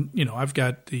on. I've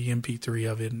got the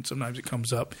MP3 of it, and sometimes it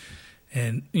comes up,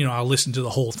 and I'll listen to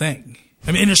the whole thing.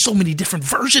 I mean, and there's so many different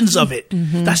versions of it.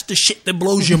 Mm-hmm. That's the shit that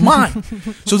blows your mind.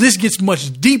 So this gets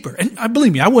much deeper. And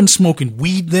believe me, I wasn't smoking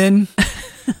weed then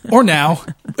or now.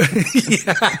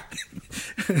 Yeah.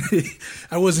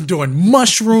 I wasn't doing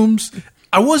mushrooms.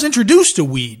 I was introduced to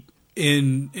weed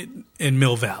in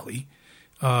Mill Valley,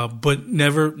 but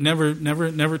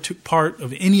never took part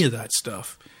of any of that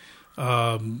stuff.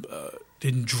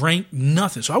 Didn't drink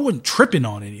nothing, so I wasn't tripping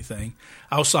on anything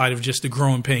outside of just the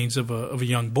growing pains of a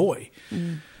young boy.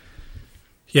 Mm.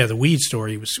 Yeah, the weed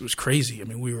story was crazy. I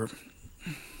mean,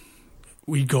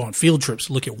 we'd go on field trips,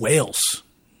 look at whales.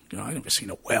 I never seen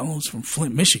a whale. It was from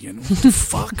Flint, Michigan. What the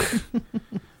fuck?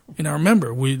 And I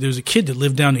remember there was a kid that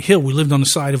lived down the hill. We lived on the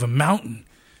side of a mountain,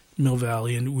 Mill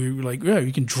Valley, and we were like, yeah,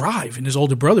 you can drive. And his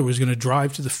older brother was going to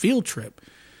drive to the field trip.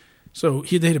 So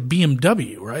they had a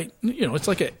BMW, right? It was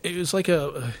like a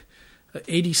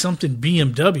 80-something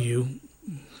BMW.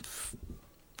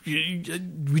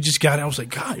 We just got out. I was like,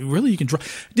 God, really? You can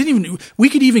drive? We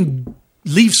could even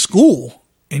leave school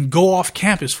and go off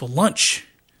campus for lunch.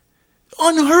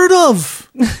 Unheard of.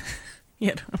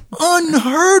 Yeah.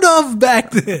 Unheard of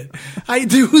back then.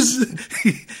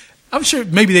 I'm sure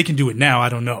maybe they can do it now. I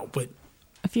don't know, but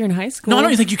if you're in high school, no, I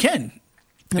don't even think you can.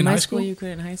 In high school, you could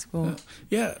in high school.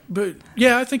 Yeah, but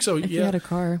yeah, I think so. If you had a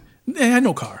car. They had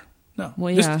no car. No.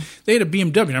 Well, yeah. They had a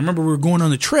BMW. And I remember we were going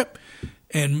on the trip,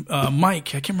 and Mike,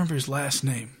 I can't remember his last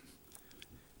name,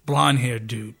 blonde-haired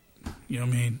dude. You know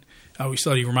what I mean? I always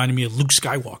thought he reminded me of Luke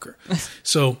Skywalker.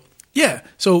 So, yeah.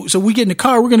 So we get in the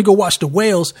car. We're going to go watch the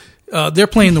whales. They're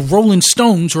playing the Rolling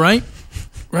Stones, right?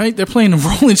 Right? They're playing the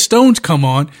Rolling Stones come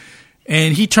on,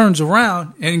 and he turns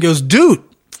around and goes, dude,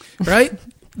 right?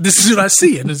 This is what I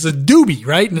see. And it's a doobie,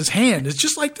 right? In his hand. It's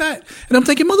just like that. And I'm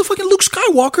thinking, motherfucking Luke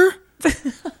Skywalker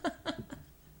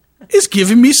is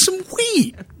giving me some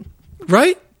weed,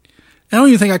 right? I don't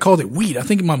even think I called it weed. I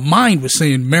think my mind was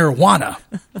saying marijuana.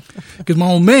 Because my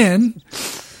old man,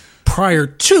 prior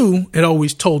to, had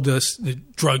always told us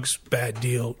that drugs, bad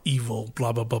deal, evil,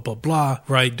 blah, blah, blah, blah, blah,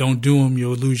 right? Don't do them.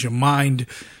 You'll lose your mind.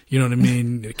 You know what I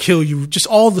mean? They'll kill you. Just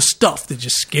all the stuff that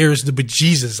just scares the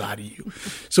bejesus out of you.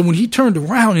 So when he turned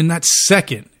around in that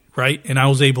second, right, and I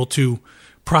was able to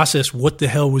process what the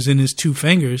hell was in his two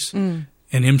fingers and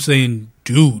him saying,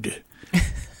 dude,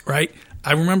 right?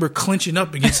 I remember clenching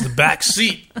up against the back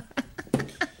seat,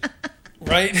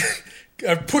 right?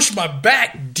 I pushed my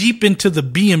back deep into the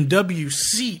BMW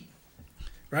seat,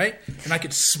 right? And I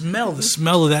could smell the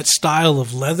smell of that style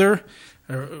of leather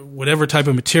or whatever type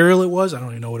of material it was. I don't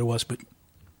even know what it was, but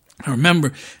I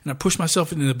remember, and I pushed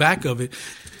myself into the back of it,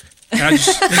 and I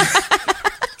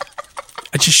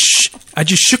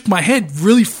just shook my head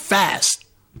really fast.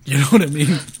 You know what I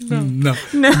mean? No.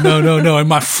 And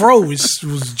my fro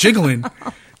was jiggling,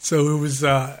 so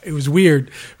it was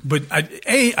weird. But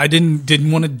I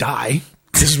didn't want to die.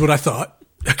 This is what I thought.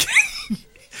 Okay.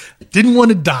 Didn't want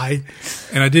to die,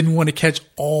 and I didn't want to catch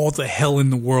all the hell in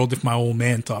the world if my old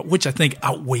man thought, which I think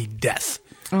outweighed death.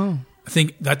 Oh. I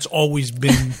think that's always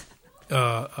been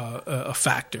a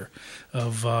factor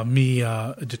of me,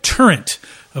 a deterrent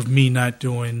of me not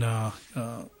doing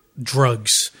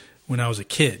drugs when I was a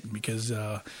kid, because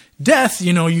death,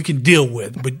 you can deal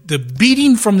with, but the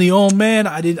beating from the old man,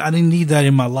 I didn't need that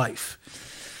in my life.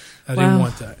 I didn't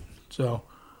want that. So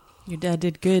your dad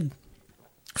did good.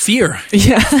 Fear.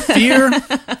 Yeah.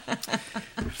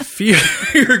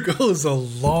 Fear goes a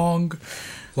long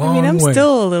I mean, I'm way.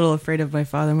 still a little afraid of my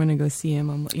father. I'm going to go see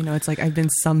him. It's like I've been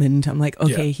summoned. I'm like,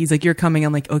 okay. Yeah. He's like, you're coming.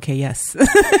 I'm like, okay, yes.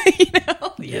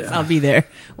 Yes, I'll be there.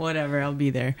 Whatever, I'll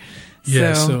be there.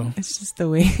 Yeah, so it's just the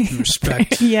way.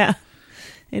 Respect. Yeah,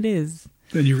 it is.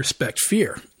 Then you respect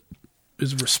fear.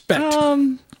 Is respect.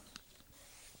 I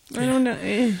don't know.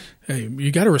 Hey,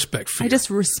 you got to respect fear. I just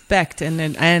respect,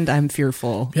 and I'm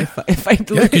fearful. Yeah. If I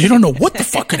because you don't know what the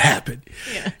fuck could happen.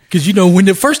 Yeah. Because when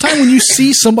the first time when you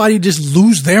see somebody just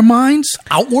lose their minds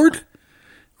outward,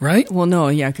 right? Well, no,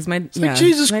 yeah, because like,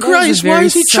 Jesus Christ, why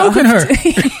is he choking her?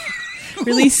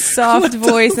 Really soft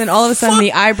voice, and all of a sudden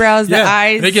the eyebrows, the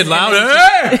eyes, they get louder.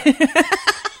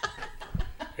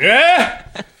 Yeah.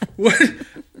 What?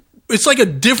 It's like a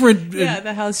different. Yeah,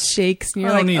 the house shakes, and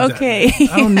you're like, okay.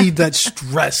 I don't need that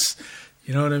stress.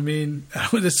 You know what I mean?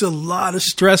 It's a lot of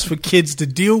stress for kids to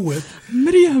deal with.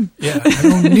 Meriem. Yeah, I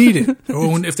don't need it.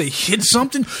 Or if they hit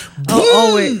something,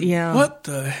 boom! Yeah. What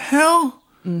the hell?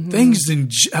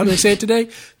 Mm-hmm. How do I say it today?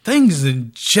 Things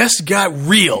just got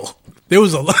real. There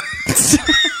was a lot.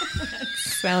 That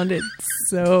sounded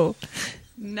so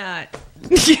not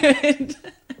good.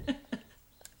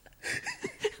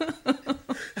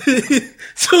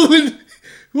 So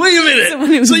wait a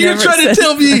minute. So you're trying to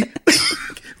tell me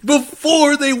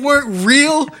before they weren't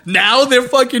real, now they're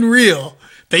fucking real.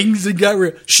 Things that got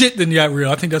real. Shit that got real.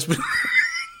 I think that's what...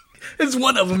 It's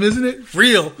one of them, isn't it?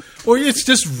 Real. Or it's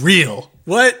just real.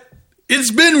 What?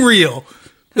 It's been real.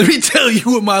 Let me tell you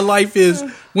what my life is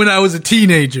when I was a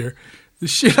teenager. The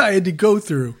shit I had to go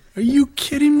through. Are you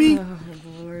kidding me? Oh,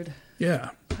 Lord. Yeah.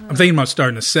 I'm thinking about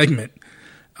starting a segment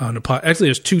on the pod. Actually,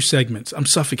 there's 2 segments. I'm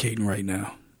suffocating right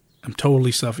now. I'm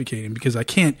totally suffocating because I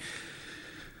can't.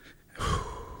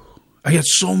 I got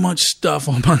so much stuff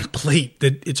on my plate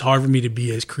that it's hard for me to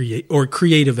be as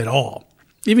creative at all,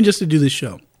 even just to do this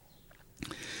show.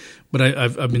 But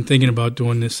I've been thinking about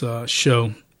doing this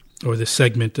show or this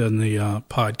segment on the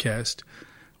podcast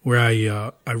where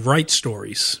I write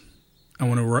stories. I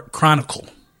want to chronicles.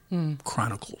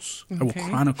 Okay. I will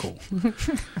chronicle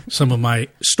some of my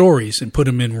stories and put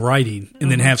them in writing,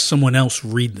 and then have someone else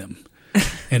read them.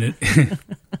 And it,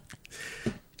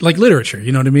 like literature,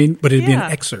 you know what I mean? But it'd be an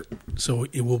excerpt, so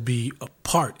it will be a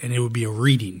part, and it will be a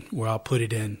reading where I'll put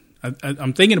it in.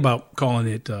 I'm thinking about calling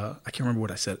it. I can't remember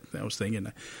what I said. I was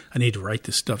thinking I need to write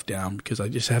this stuff down because I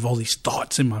just have all these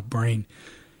thoughts in my brain.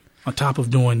 On top of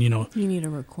doing, you need a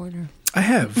recorder. I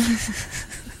have.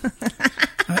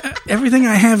 Everything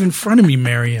I have in front of me,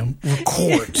 Meriem,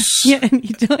 records. Yeah, and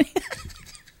you don't.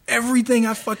 Everything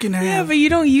I fucking have. Yeah, but you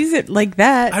don't use it like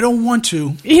that. I don't want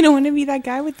to. You don't want to be that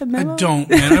guy with the memo? I don't,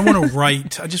 man. I want to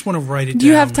write. I just want to write it down. Do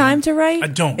you have time to write? I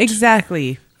don't.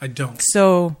 Exactly. I don't.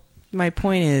 So my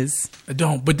point is... I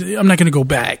don't, but I'm not going to go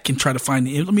back and try to find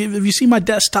the... have you seen my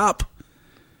desktop?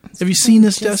 Have you seen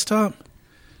this desktop?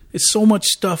 It's so much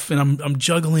stuff, and I'm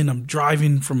juggling. I'm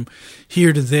driving from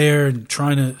here to there and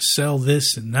trying to sell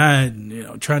this and that,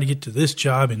 and trying to get to this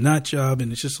job and that job,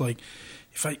 and it's just like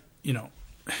if I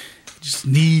just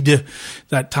need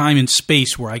that time and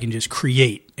space where I can just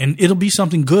create, and it'll be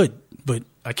something good. But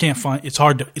I can't find. It's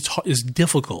hard. It's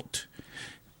difficult.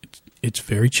 It's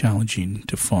very challenging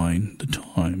to find the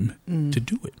time to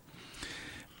do it.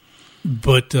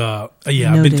 But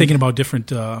yeah, I've been thinking about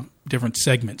different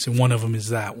segments, and one of them is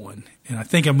that one. And I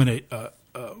think I'm going to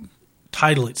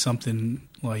title it something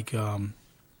like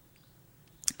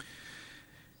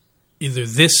either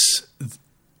this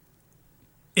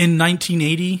in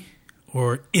 1980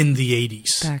 or in the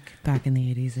 80s. Back in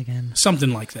the 80s again.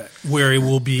 Something like that, where it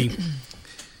will be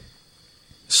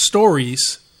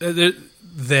stories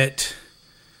that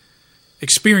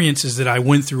experiences that I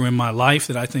went through in my life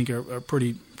that I think are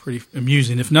pretty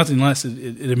amusing. If nothing less,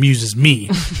 it amuses me.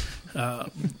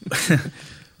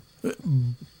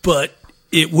 But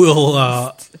it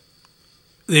will.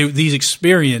 These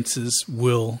experiences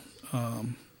will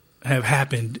have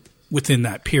happened within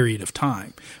that period of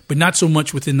time, but not so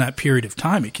much within that period of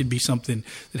time. It could be something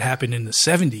that happened in the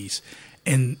 70s,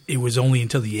 and it was only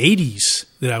until the 80s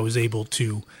that I was able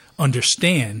to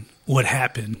understand what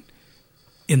happened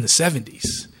in the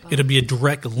 70s. It'll be a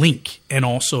direct link, and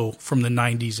also from the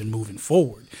 90s and moving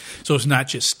forward. So it's not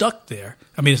just stuck there.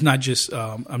 I mean, it's not just.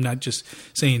 I'm not just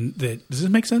saying that. Does this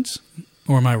make sense,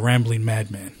 or am I a rambling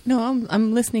madman? No,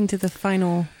 I'm listening to the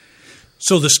final.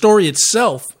 So the story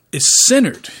itself is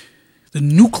centered, the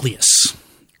nucleus,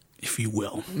 if you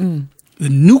will. The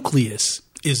nucleus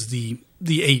is the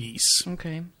 80s.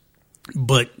 Okay.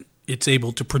 But it's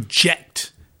able to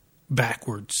project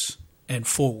backwards and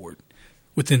forward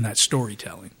within that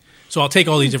storytelling. So I'll take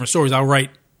all these different stories. I'll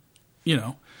write,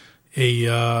 an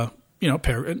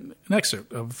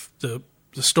excerpt of the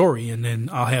story, and then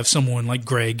I'll have someone like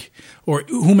Greg or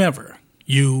whomever.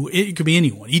 It could be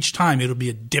anyone. Each time it'll be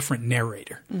a different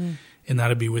narrator, and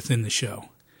that'll be within the show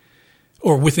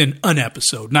or within an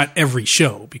episode. Not every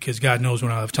show, because God knows when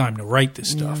I'll have time to write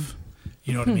this stuff.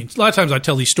 You know what I mean? A lot of times I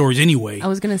tell these stories anyway. I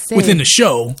was going to say within the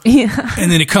show,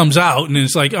 and then it comes out, and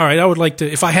it's like, all right, I would like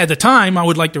to. If I had the time, I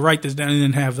would like to write this down and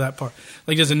then have that part.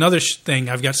 Like, there's another thing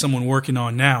I've got someone working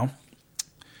on now,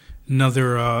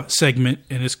 another segment,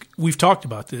 and we've talked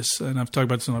about this, and I've talked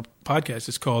about this on a podcast.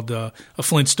 It's called A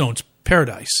Flintstone's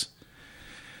Paradise,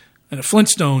 and a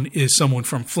Flintstone is someone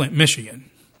from Flint, Michigan.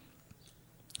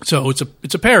 So it's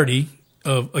a parody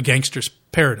of A Gangster's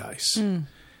Paradise.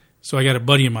 So I got a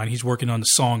buddy of mine. He's working on the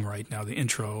song right now, the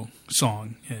intro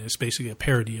song, and it's basically a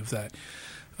parody of that.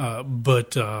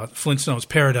 But Flintstone's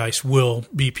Paradise will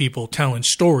be people telling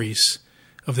stories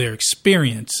of their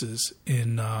experiences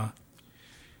in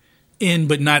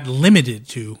but not limited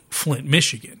to Flint,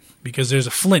 Michigan, because there's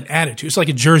a Flint attitude. It's like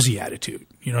a Jersey attitude.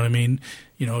 You know what I mean?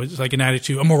 It's like an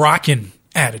attitude, a Moroccan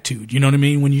attitude. You know what I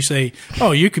mean? When you say,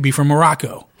 oh, you could be from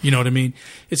Morocco. You know what I mean?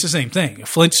 It's the same thing. A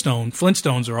Flintstone.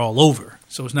 Flintstones are all over.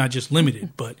 So it's not just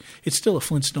limited, but it's still a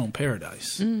Flintstone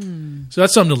paradise. So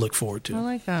that's something to look forward to. I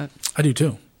like that. I do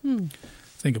too.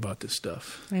 Think about this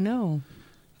stuff. I know.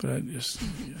 But I just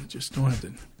don't have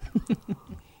to.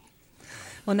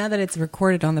 Well, now that it's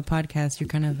recorded on the podcast, you're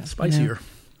kind of... Spicier.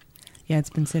 Yeah,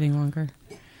 it's been sitting longer.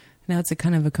 Now it's a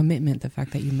kind of a commitment, the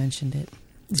fact that you mentioned it.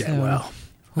 Yeah, so well...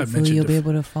 Hopefully you'll be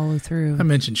able to follow through. I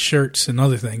mentioned shirts and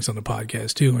other things on the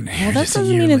podcast too. And well, that doesn't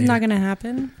mean it's not going to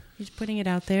happen. You're just putting it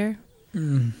out there. I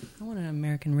want an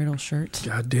American Riddle shirt.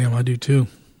 God damn, I do too.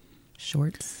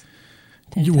 Shorts.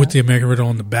 With the American Riddle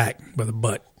on the back by the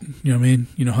butt. You know what I mean?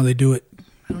 You know how they do it?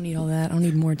 I don't need all that. I don't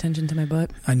need more attention to my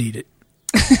butt. I need it.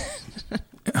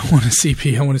 I want to see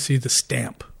I want to see the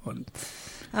stamp.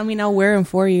 I mean, I'll wear them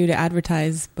for you to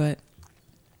advertise, but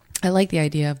I like the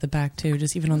idea of the back too,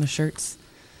 just even on the shirts.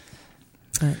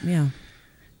 But yeah,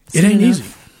 it ain't easy.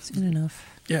 Soon enough.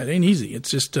 Yeah, it ain't easy.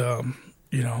 It's just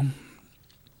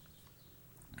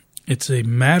it's a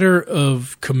matter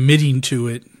of committing to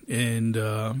it and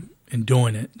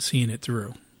doing it, seeing it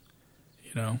through.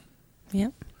 You know.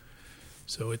 Yep.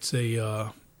 So it's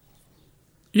a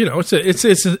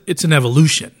it's an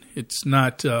evolution. It's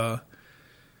not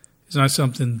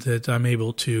something that I'm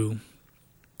able to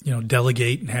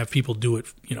delegate and have people do it,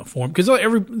 for them. Because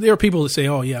there are people that say,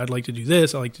 oh, yeah, I'd like to do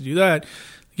this, I'd like to do that,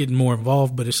 getting more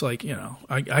involved. But it's like,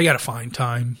 I got to find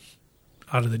time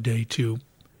out of the day to,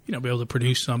 be able to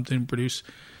produce something,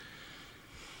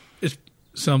 it's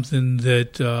something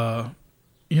that,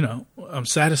 I'm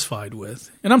satisfied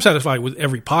with. And I'm satisfied with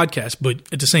every podcast, but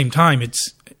at the same time,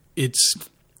 it's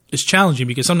challenging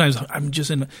because sometimes I'm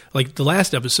just in, like the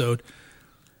last episode,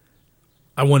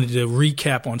 I wanted to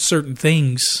recap on certain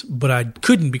things, but I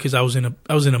couldn't because I was in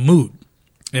a mood,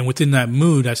 and within that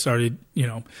mood, I started.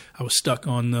 I was stuck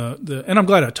on the, and I'm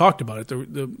glad I talked about it.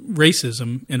 The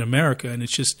racism in America, and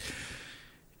it's just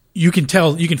you can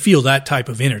feel that type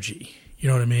of energy. You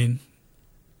know what I mean?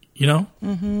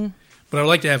 Mm-hmm. But I would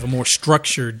like to have a more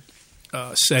structured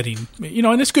setting.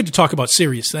 And it's good to talk about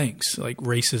serious things like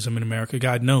racism in America.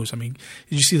 God knows. I mean,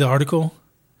 did you see the article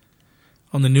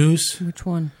on the news? Which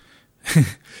one?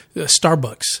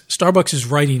 Starbucks is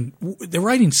writing. They're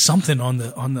writing something on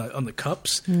the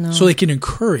cups, so they can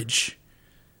encourage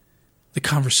the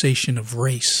conversation of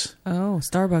race. Oh,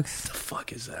 Starbucks! What the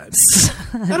fuck is that?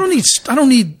 I don't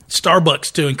need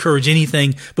Starbucks to encourage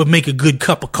anything but make a good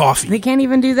cup of coffee. They can't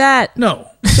even do that. No,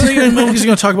 so they're going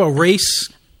to talk about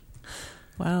race.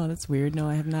 Wow, that's weird. No,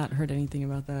 I have not heard anything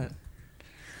about that.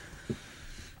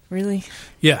 Really?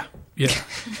 Yeah.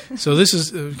 So this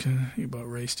is about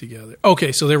race together.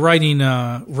 Okay, so they're writing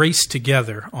race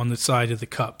together on the side of the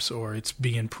cups, or it's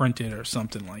being printed or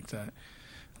something like that.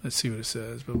 Let's see what it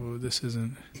says. But this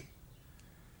isn't.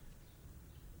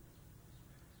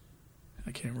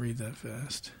 I can't read that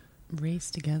fast. Race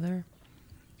together?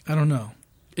 I don't know.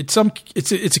 It's a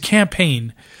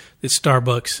campaign that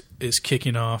Starbucks is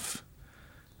kicking off.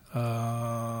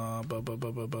 Where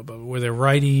they're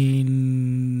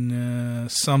writing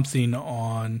something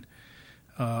on,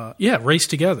 race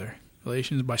together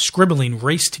relations by scribbling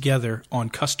race together on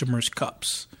customers'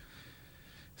 cups.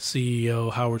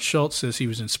 CEO Howard Schultz says he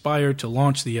was inspired to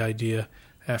launch the idea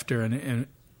after an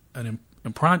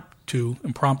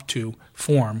impromptu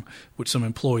forum with some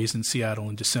employees in Seattle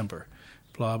in December.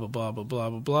 Blah blah blah blah blah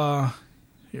blah blah.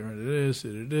 Here it is.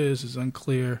 It's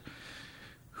unclear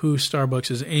who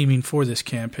Starbucks is aiming for this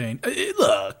campaign.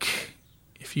 Look,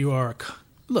 if you are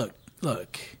look.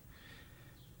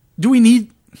 Do we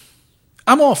need?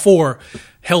 I'm all for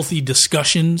healthy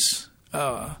discussions,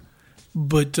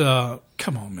 but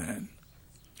come on, man.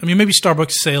 I mean, maybe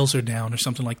Starbucks sales are down or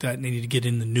something like that, and they need to get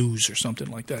in the news or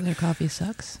something like that. Their coffee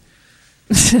sucks.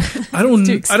 I don't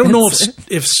know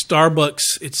if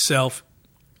Starbucks itself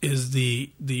is the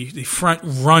front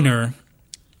runner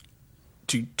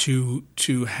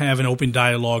to have an open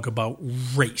dialogue about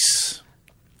race.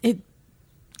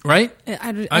 Right?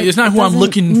 It's not who I'm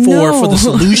looking for the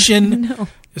solution. No.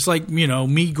 It's like,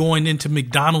 me going into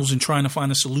McDonald's and trying to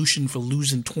find a solution for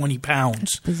losing 20 pounds.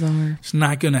 That's bizarre. It's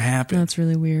not going to happen. That's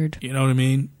really weird. You know what I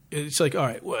mean? It's like, all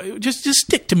right, well, just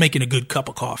stick to making a good cup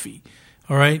of coffee.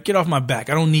 All right? Get off my back.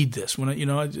 I don't need this. When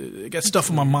I got stuff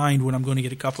in my mind when I'm going to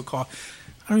get a cup of coffee.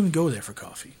 I don't even go there for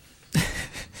coffee.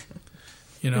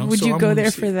 Would you go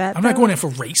there for that? I'm not going there for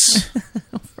race.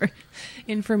 For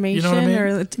information? You know what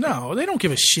I mean? No, they don't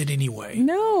give a shit anyway.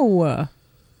 No.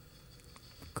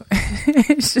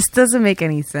 It just doesn't make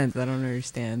any sense. I don't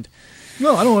understand.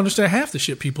 No, I don't understand half the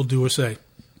shit people do or say.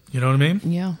 You know what I mean?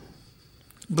 Yeah.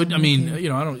 But I mean,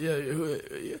 I don't.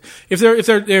 If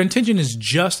their intention is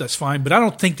just, that's fine. But I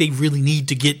don't think they really need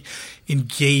to get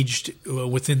engaged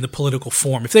within the political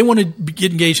form. If they want to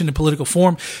get engaged in the political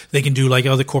form, they can do like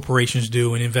other corporations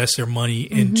do and invest their money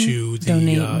into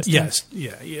the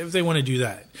if they want to do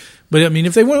that. But I mean,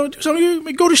 if they want to do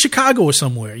something, go to Chicago or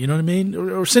somewhere. You know what I mean?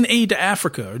 Or send aid to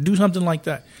Africa or do something like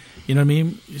that. You know what I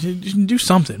mean? You can do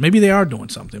something. Maybe they are doing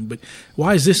something. But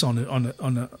why is this on the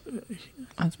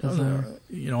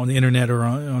internet or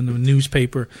on the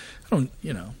newspaper? I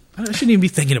shouldn't even be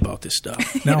thinking about this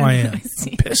stuff. Now I am.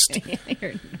 I'm pissed.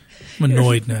 I'm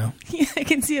annoyed now. Yeah, I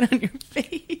can see it on your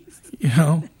face.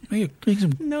 Make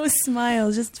some no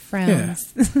smile, just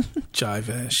frowns. Yeah. Jive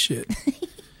ass shit.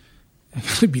 I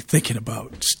gotta be thinking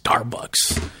about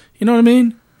Starbucks. You know what I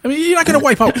mean? I mean, you're not going to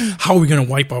wipe out. How are we going to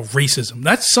wipe out racism?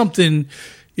 That's something.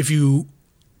 If you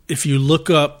look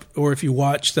up or if you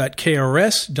watch that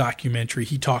KRS documentary,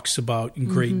 he talks about in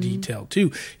great detail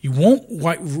too.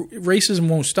 Racism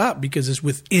won't stop because it's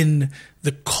within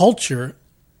the culture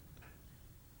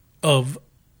of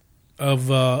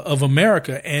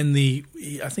America and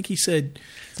I think he said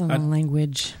it's on the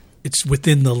language. It's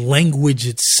within the language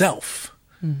itself.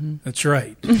 Mm-hmm. That's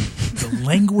right. The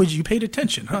language. You paid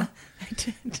attention, huh? I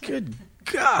did. Good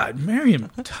God,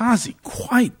 Meriem Tazi,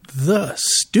 quite the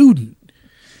student.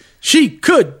 She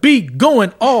could be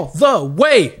going all the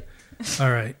way.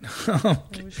 All right. I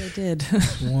wish I did.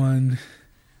 One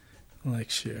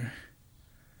lecture.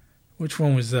 Which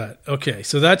one was that? Okay,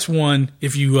 so that's one.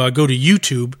 If you go to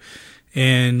YouTube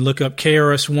and look up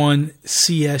KRS-One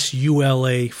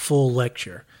CSULA full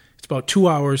lecture, it's about 2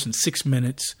 hours and 6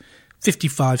 minutes,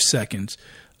 55 seconds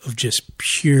of just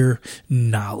pure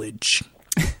knowledge.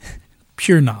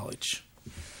 Pure knowledge.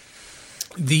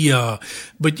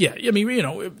 But yeah, I mean,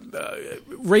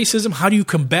 racism, how do you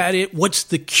combat it? What's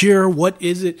the cure? What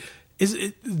is it?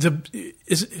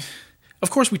 Of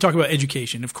course we talk about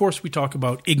education. Of course we talk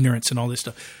about ignorance and all this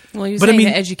stuff. Well, you're saying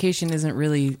that education isn't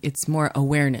really, it's more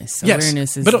awareness. Yes,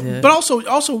 awareness is but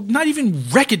also not even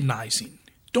recognizing.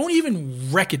 Don't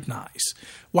even recognize.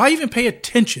 Why even pay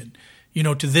attention,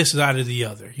 to this side or the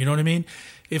other? You know what I mean?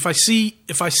 If you see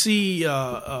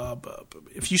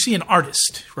an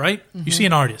artist, right? Mm-hmm. You see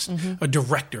an artist, a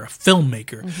director, a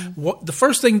filmmaker. Mm-hmm. The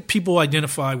first thing people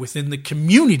identify within the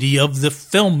community of the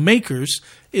filmmakers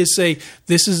is say,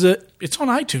 it's on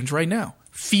iTunes right now.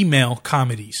 Female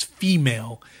comedies,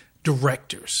 female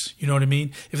directors. You know what I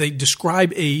mean? If they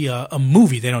describe a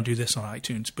movie, they don't do this on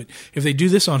iTunes, but if they do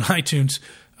this on iTunes,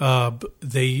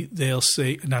 they'll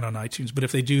say, not on iTunes, but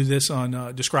if they do this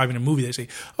on describing a movie, they say,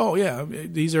 oh yeah,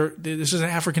 this is an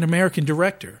African American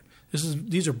director.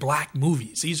 These are black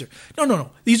movies.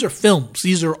 No. These are films.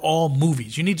 These are all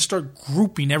movies. You need to start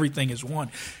grouping everything as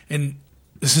one. And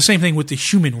it's the same thing with the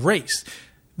human race.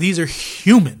 These are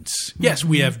humans. Yes,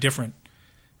 we have different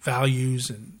values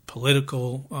and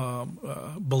political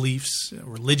beliefs,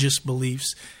 religious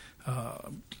beliefs.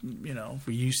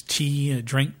 We use tea and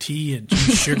drink tea and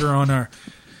choose sugar on our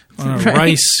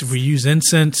rice. We use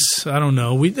incense. I don't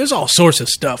know. There's all sorts of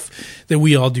stuff that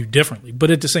we all do differently.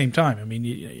 But at the same time, I mean,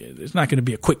 there's not going to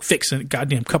be a quick fix in a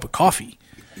goddamn cup of coffee.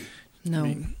 No, I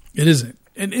mean, it isn't.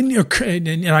 And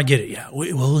I get it. Yeah.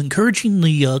 Well, encouraging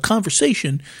the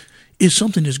conversation is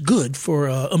something that's good for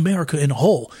America in a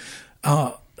whole.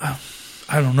 I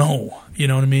don't know. You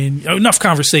know what I mean? Enough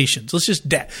conversations. Let's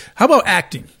just how about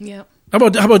acting? Yep. How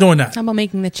about doing that? How about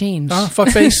making the change?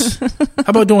 Fuckface? How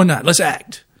about doing that? Let's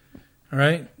act. All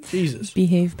right? Jesus.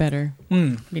 Behave better.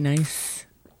 Be nice.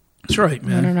 That's right,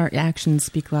 man. Let our actions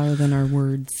speak louder than our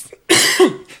words.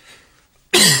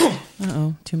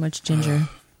 Uh-oh. Too much ginger.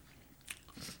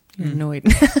 You're annoyed.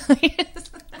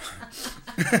 That's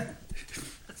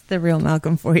the real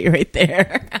Malcolm for you right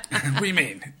there. What do you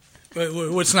mean?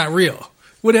 What's not real?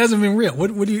 What hasn't been real?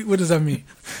 What does that mean?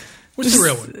 What's the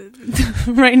real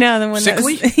one? Right now, the one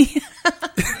sickly?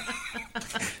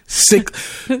 Sick.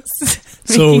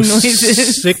 So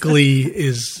sickly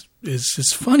is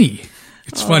funny.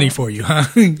 It's funny for you, huh?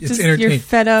 It's entertaining. You're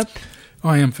fed up. Oh,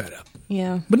 I am fed up.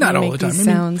 Yeah, but not all the time.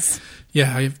 Sounds. I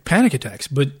have panic attacks,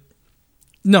 but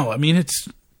no. I mean,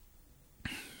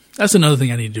 that's another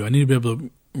thing I need to do. I need to be able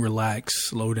to relax,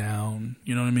 slow down.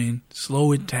 You know what I mean?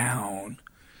 Slow it down.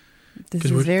 This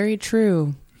is very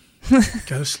true.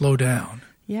 Gotta slow down.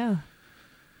 Yeah.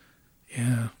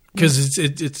 Yeah. Because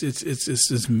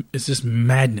it's just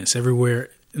madness everywhere.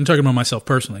 I'm talking about myself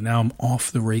personally. Now I'm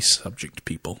off the race subject,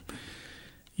 people.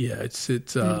 Yeah, it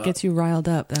gets you riled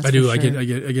up. That's I do. For sure. I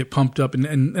get pumped up,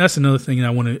 and that's another thing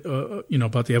I want to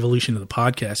about the evolution of the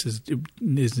podcast is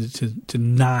to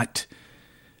not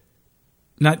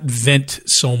not vent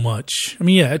so much. I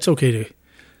mean, yeah, it's okay to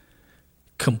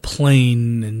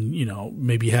complain and, you know,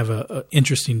 maybe have a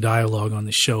interesting dialogue on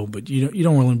the show, but you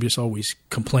don't really just always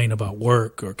complain about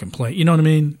work or complain. You know what I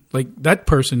mean? Like that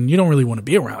person, you don't really want to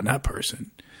be around that person.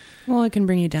 Well, it can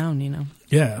bring you down, you know.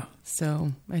 Yeah.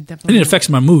 So I definitely. And it affects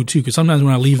my mood too, because sometimes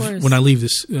when I leave this, when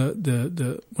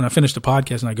I finish the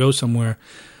podcast and I go somewhere,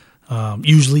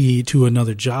 usually to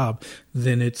another job,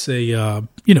 then it's I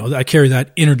carry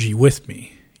that energy with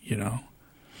me, you know.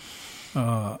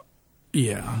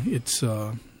 Yeah, it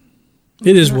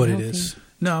is what it is.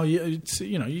 No, it's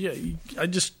I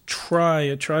just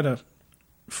try to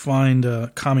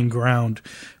find common ground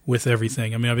with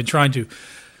everything. I mean, I've been trying to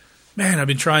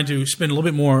spend a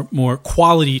little bit more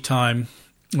quality time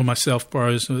on myself as far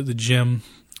as the gym,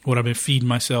 what I've been feeding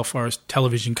myself as far as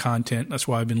television content. That's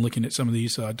why I've been looking at some of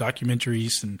these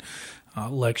documentaries and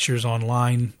lectures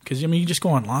online, because I mean, you just go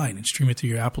online and stream it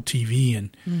through your Apple TV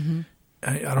and. Mm-hmm.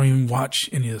 I don't even watch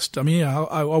any of this stuff. I mean,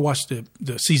 I watched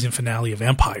the season finale of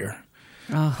Empire.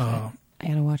 Oh, I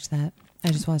gotta watch that.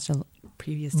 I just watched a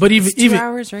previous. But even 2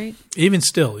 hours, right? Even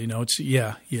still, you know, it's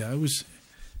it was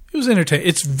entertaining.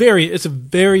 It's a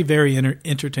very very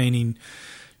entertaining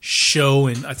show,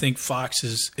 and I think Fox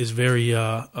is very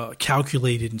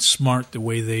calculated and smart the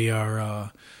way they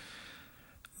are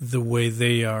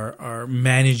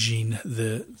managing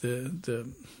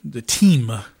the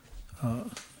team.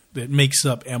 That makes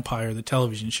up Empire, the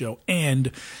television show, and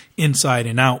Inside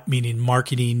and Out, meaning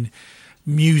marketing,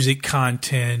 music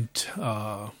content,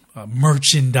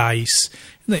 merchandise.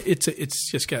 It's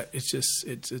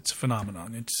a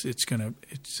phenomenon.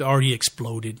 It's already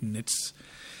exploded, and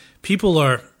people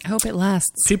are. I hope it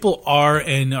lasts. People are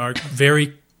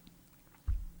very,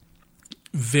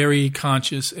 very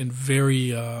conscious and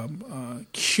very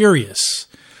curious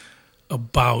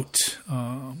about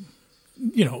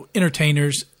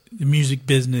entertainers, the music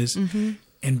business, mm-hmm.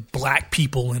 and black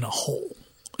people in a whole.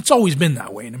 It's always been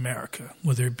that way in America,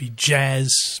 whether it be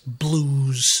jazz,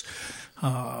 blues,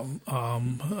 the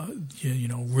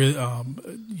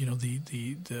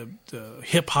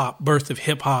hip hop, birth of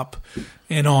hip hop,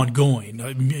 and ongoing.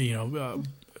 And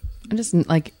just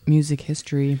like music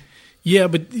history. Yeah,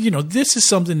 but this is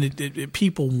something that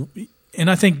people. And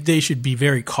I think they should be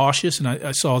very cautious. And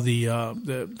I saw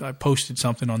I posted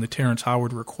something on the Terrence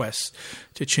Howard request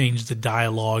to change the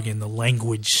dialogue and the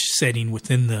language setting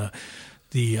within the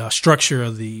structure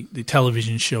of the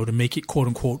television show to make it quote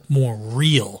unquote more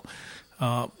real.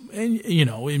 And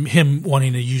him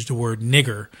wanting to use the word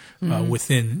nigger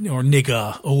within, or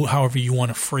nigga, or however you want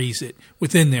to phrase it,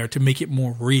 within there to make it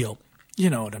more real. You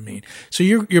know what I mean? So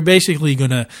you're basically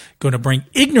gonna bring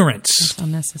ignorance. It's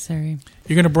unnecessary.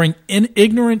 You're gonna bring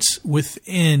ignorance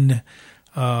within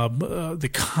the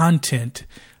content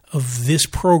of this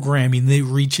programming that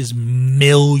reaches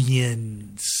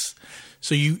millions.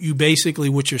 So you basically,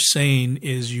 what you're saying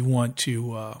is you want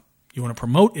to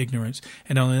promote ignorance,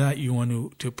 and not only that, you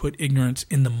want to put ignorance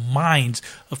in the minds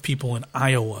of people in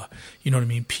Iowa. You know what I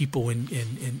mean? People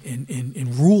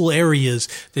in rural areas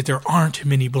that there aren't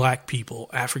many black people,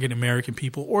 African American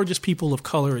people, or just people of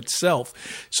color itself,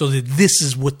 so that this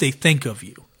is what they think of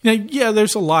you. Now, yeah,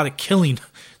 there's a lot of killing.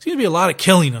 There's going to be a lot of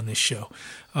killing on this show,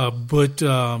 but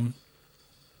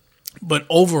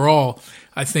overall,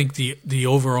 I think the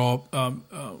overall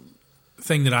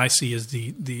thing that I see is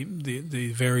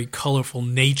the very colorful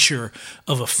nature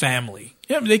of a family.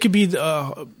 Yeah, they could be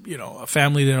a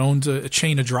family that owns a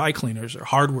chain of dry cleaners or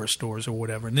hardware stores or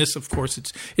whatever. And this, of course,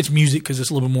 it's music because it's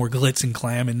a little bit more glitz and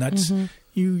glam, and that's mm-hmm.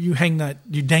 you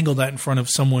dangle that in front of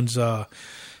someone's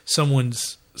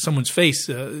face.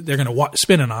 They're going to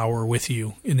spend an hour with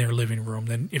you in their living room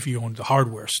than if you owned a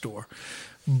hardware store.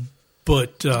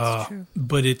 But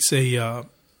it's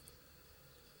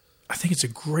I think it's a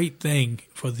great thing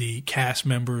for the cast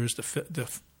members, the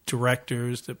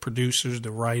directors, the producers,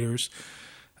 the writers,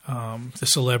 the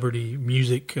celebrity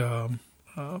music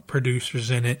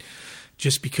producers in it,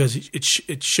 just because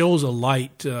it shows a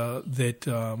light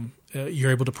that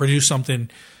you're able to produce something,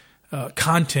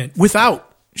 content, without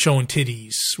showing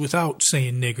titties, without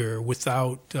saying nigger,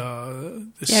 without the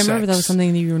sex. I remember that was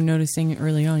something that you were noticing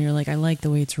early on. You're like, I like the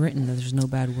way it's written, that there's no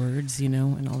bad words, and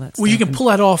all that stuff. Well, you can pull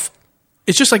that off.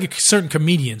 It's just like certain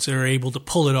comedians that are able to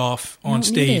pull it off on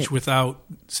stage without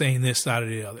saying this, that, or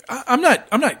the other. I'm not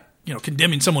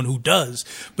condemning someone who does,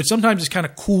 but sometimes it's kind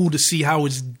of cool to see how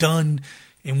it's done.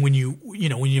 And when you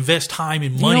invest time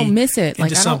and money, you don't miss it. Into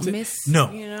like something, I don't miss.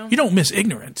 No, you don't miss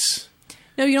ignorance.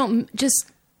 No, you don't.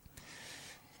 Just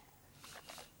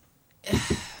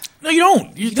No, you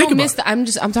don't. You think don't miss that.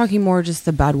 I'm talking more just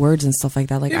the bad words and stuff like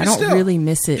that. Like, I don't really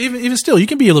miss it. Even still, you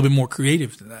can be a little bit more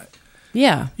creative than that.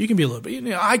 Yeah. You can be a little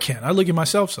bit. I can. I look at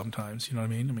myself sometimes. You know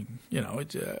what I mean?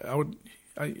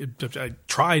 I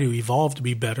try to evolve to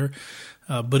be better,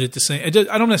 but at the same,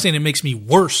 I'm not saying it makes me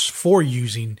worse for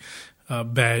using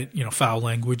bad, foul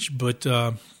language, but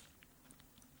at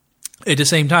the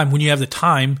same time, when you have the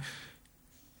time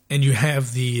and you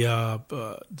have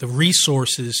the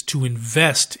resources to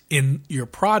invest in your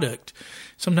product,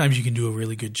 sometimes you can do a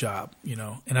really good job,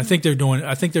 And I think they're doing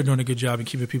a good job in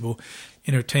keeping people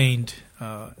entertained,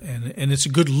 and it's a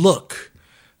good look,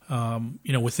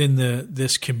 within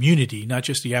this community, not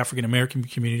just the African American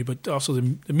community, but also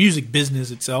the music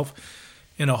business itself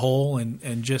in a whole,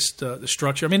 and just the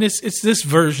structure. I mean, it's this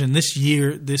version, this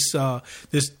year, this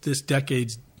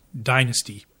decade's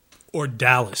Dynasty or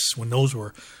Dallas, when those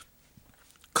were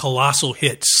colossal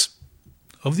hits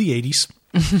of the 80s.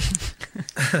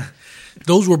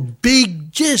 Those were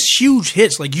big, just huge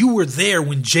hits. Like, you were there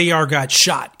when JR got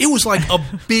shot. It was like a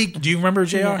big. Do you remember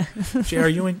JR? Yeah. JR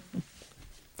Ewing?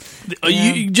 Yeah.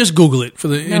 You just Google it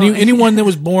for anyone that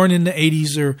was born in the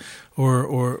 80s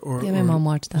or my mom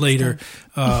watched that later.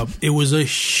 It was a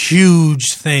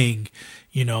huge thing,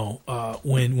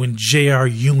 when J.R.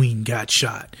 Ewing got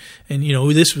shot. And,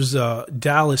 this was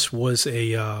Dallas was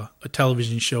a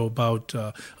television show about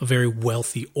a very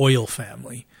wealthy oil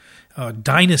family.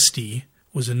 Dynasty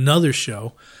was another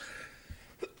show.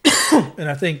 And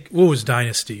I think, what was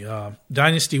Dynasty?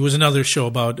 Dynasty was another show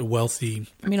about a wealthy...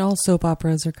 I mean, all soap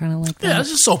operas are kind of like that. Yeah,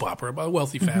 it's a soap opera about a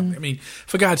wealthy family. I mean,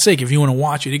 for God's sake, if you want to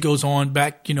watch it, it goes on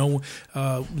back,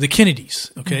 the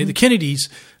Kennedys, okay? The Kennedys,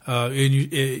 founded,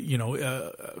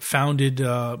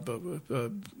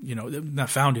 not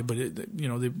founded, but,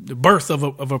 the birth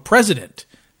of a president,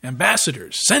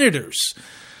 ambassadors, senators.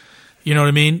 You know what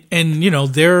I mean? And,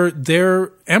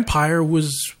 their empire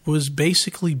was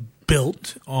basically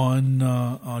built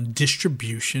on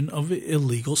distribution of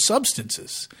illegal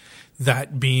substances,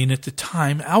 that being at the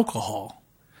time alcohol.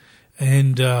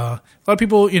 And a lot of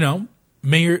people,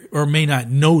 may or may not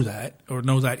know that or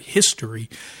know that history,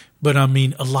 but I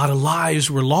mean, a lot of lives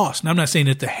were lost. And I'm not saying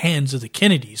at the hands of the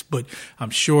Kennedys, but I'm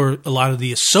sure a lot of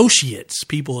the associates,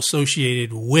 people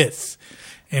associated with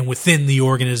and within the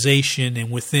organization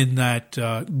and within that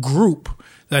group,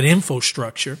 that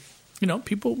infrastructure,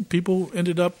 people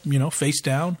ended up, face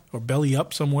down or belly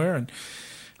up somewhere, and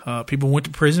people went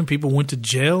to prison, people went to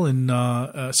jail, and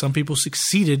some people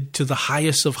succeeded to the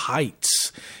highest of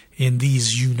heights in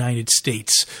these United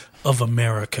States of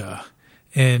America.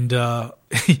 And yeah,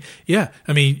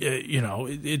 I mean,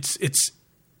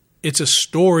 it's a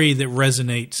story that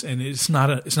resonates, and it's not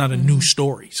a new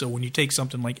story. So when you take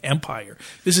something like Empire,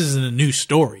 this isn't a new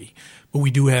story, but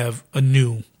we do have a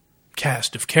new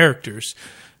cast of characters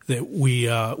that we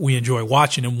enjoy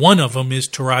watching, and one of them is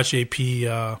Taraji P.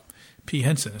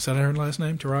 Henson. Is that her last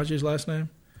name? Taraji's last name?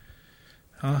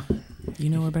 Huh? You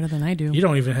know her better than I do. You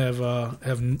don't even have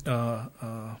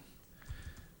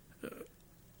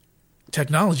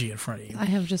technology in front of you. I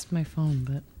have just my phone,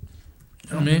 but you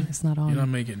know what I mean? It's not on. You're not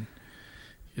making.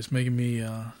 It's making me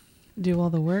do all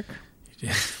the work.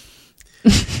 Yeah.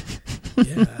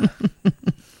 Yeah.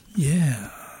 Yeah.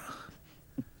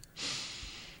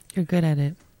 You're good at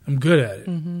it. I'm good at it.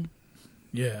 Mm-hmm.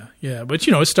 Yeah, yeah. But,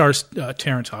 it stars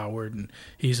Terrence Howard, and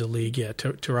he's a lead. Yeah,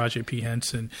 Taraji P.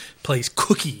 Henson plays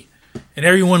Cookie, and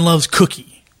everyone loves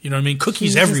Cookie. You know what I mean?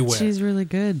 Cookie's everywhere. She's really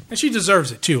good. And she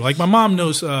deserves it, too. Like, my mom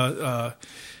knows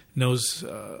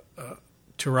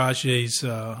Taraji's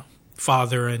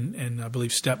father and I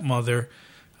believe stepmother,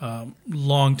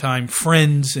 longtime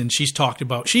friends, and she's talked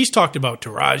about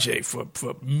Taraji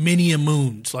for many a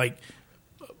moons, like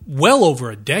well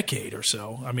over a decade or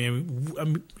so. I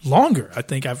mean, longer. I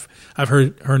think I've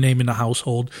heard her name in the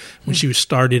household when she was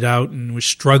started out and was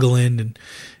struggling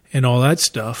and all that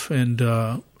stuff. And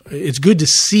it's good to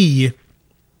see.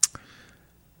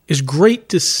 It's great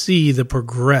to see the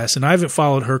progress. And I haven't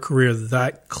followed her career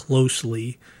that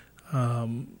closely,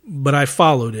 but I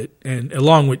followed it, and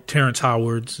along with Terrence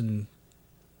Howard's and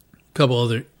a couple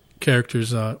other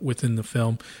characters within the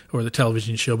film or the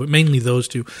television show, but mainly those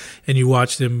two. And you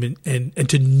watch them, and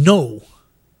to know,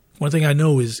 one thing I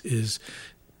know is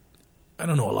I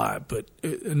don't know a lot, but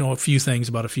I know a few things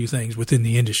about a few things within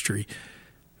the industry.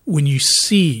 When you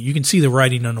can see the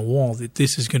writing on the wall that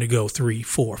this is going to go 3,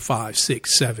 4, 5,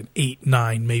 6, 7, 8,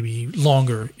 9, maybe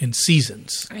longer in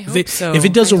seasons. I hope so. If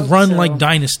it doesn't run like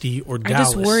Dynasty or Dallas.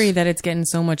 I just worry that it's getting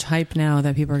so much hype now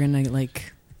that people are going to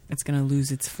it's going to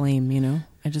lose its flame,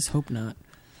 I just hope not.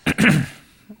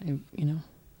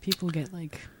 People get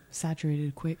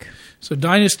saturated quick. So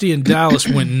Dynasty in Dallas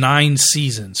went 9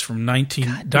 seasons from 19.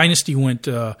 God. Dynasty went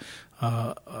 9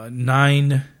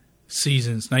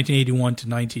 seasons, 1981 to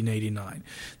 1989.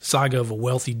 The saga of a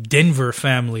wealthy Denver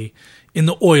family in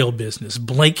the oil business.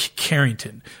 Blake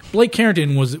Carrington. Blake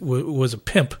Carrington was a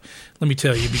pimp. Let me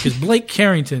tell you, because Blake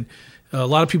Carrington, a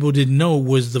lot of people didn't know,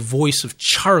 was the voice of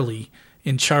Charlie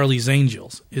in Charlie's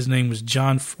Angels. His name was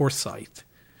John Forsythe,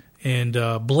 and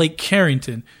Blake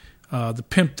Carrington, the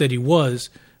pimp that he was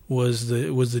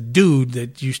the dude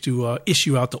that used to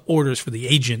issue out the orders for the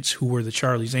agents who were the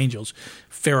Charlie's Angels,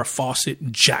 Farrah Fawcett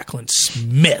and Jacqueline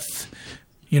Smith.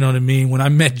 You know what I mean? When I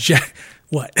met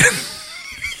what?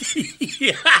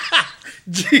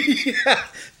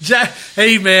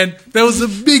 Hey man, that was a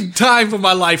big time for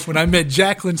my life when I met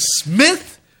Jacqueline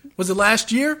Smith. Was it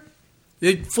last year?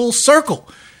 Full circle.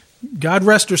 God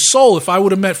rest her soul. If I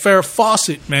would have met Farrah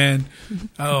Fawcett, man,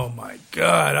 oh my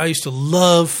God, I used to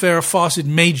love Farrah Fawcett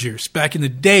Majors. Back in the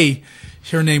day,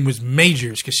 her name was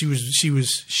Majors because she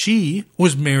was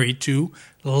married to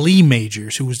Lee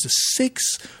Majors, who was the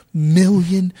 $6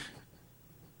 million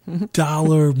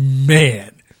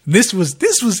man. This was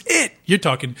it. You're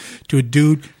talking to a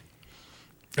dude.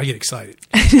 I get excited,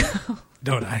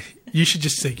 don't I? You should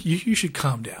just think. You should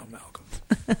calm down, Malcolm.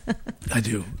 I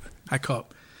do. I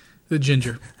caught the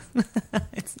ginger.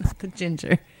 It's not the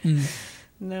ginger.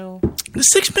 No. The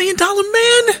 $6 million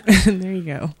man. There you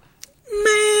go.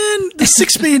 Man, the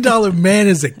 $6 million man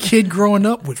is a kid growing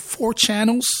up with 4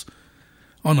 channels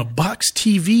on a box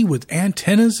TV with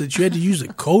antennas that you had to use a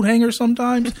coat hanger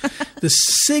sometimes. The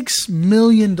 $6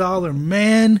 million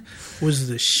man was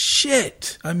the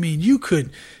shit. I mean,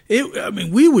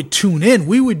 we would tune in.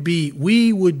 We would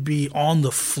be on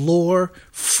the floor,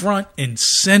 front and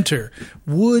center.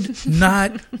 Would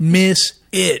not miss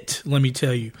it. Let me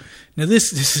tell you. Now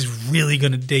this is really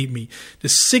going to date me. The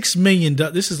 $6 million.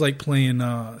 This is like playing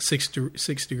 6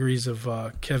 Degrees of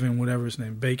Kevin, whatever his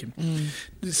name, Bacon.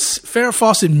 Farrah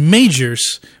Fawcett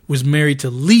Majors was married to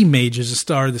Lee Majors, the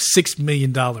star of the $6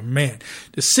 million man.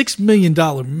 The $6 million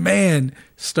man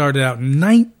started out in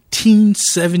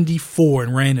 1974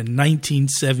 and ran in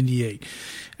 1978.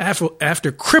 After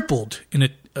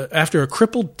a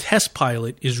crippled test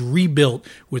pilot is rebuilt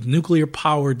with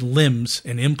nuclear-powered limbs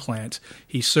and implants,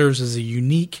 he serves as a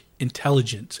unique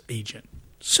intelligence agent.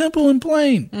 Simple and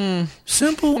plain.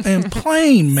 Simple and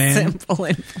plain, man. Simple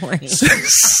and plain.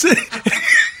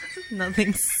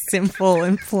 Nothing simple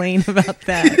and plain about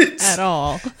that at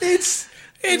all. It's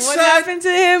what happened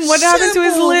to him? What happened to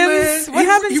his limbs? Man. What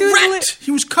happened to his limbs? He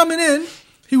was coming in.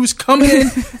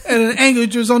 At an angle.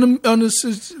 It was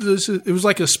it was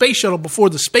like a space shuttle before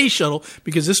the space shuttle,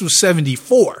 because this was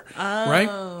 74, right?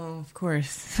 Oh, of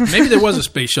course. Maybe there was a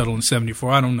space shuttle in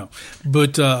 74. I don't know,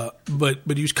 but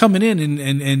he was coming in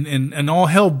and all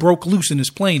hell broke loose in his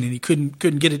plane, and he couldn't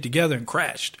get it together and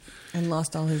crashed. And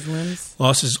lost all his limbs.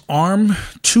 Lost his arm,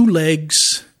 2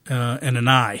 legs, and an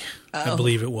eye. I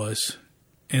believe it was.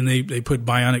 And they put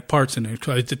bionic parts in there.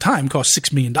 At the time, it cost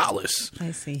 $6 million.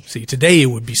 I see. See, today it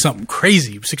would be something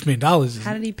crazy. $6 million.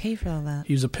 How did he pay for all that?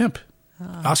 He was a pimp.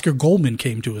 Oscar Goldman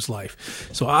came to his life.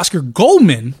 So Oscar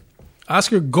Goldman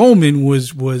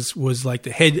was like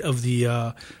the head of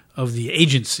the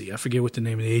agency. I forget what the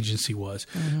name of the agency was.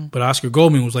 Mm-hmm. But Oscar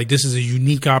Goldman was like, this is a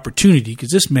unique opportunity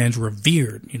because this man's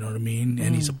revered, you know what I mean?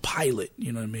 And he's a pilot,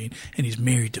 you know what I mean? And he's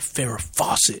married to Farrah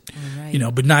Fawcett, right. You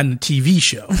know, but not in the TV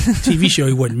show. TV show,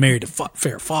 he wasn't married to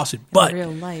Farrah Fawcett, but in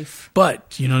real life.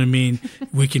 But, you know what I mean?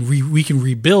 We can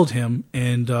rebuild him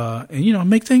and you know,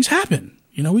 make things happen.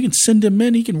 You know, we can send him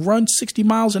in. He can run 60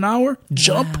 miles an hour,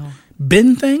 jump,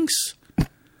 bend things.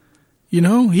 You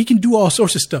know, he can do all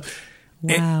sorts of stuff.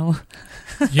 Wow.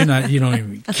 You don't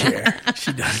even care.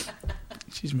 She does.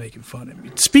 She's making fun of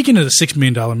me. Speaking of the $6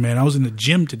 million man, I was in the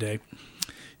gym today.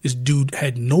 This dude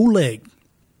had no leg.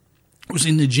 Was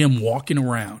in the gym walking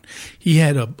around. He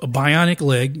had a bionic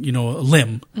leg, you know, a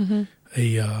limb, what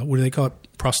do they call it?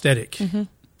 Prosthetic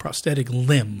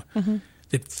limb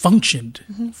that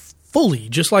functioned fully,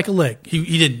 just like a leg.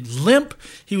 He didn't limp.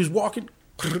 He was walking.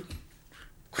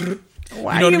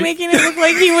 Why are you making it look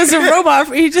like he was a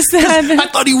robot? He just had. I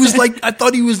thought he was like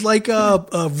a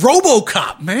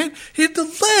RoboCop, man. He had the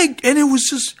leg, and it was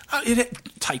just it had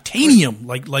titanium,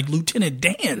 like Lieutenant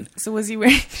Dan. So was he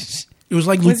wearing? It was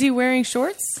like. Was he wearing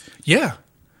shorts? Yeah,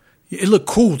 it looked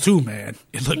cool too, man.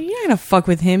 It looked. You're not gonna fuck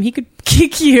with him. He could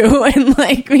kick you and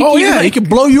like. He could blow you out. He could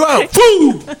blow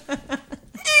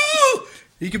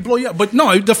you out, but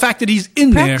no, the fact that he's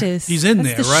in there, he's in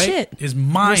there, right? Shit. His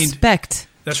mind. Respect.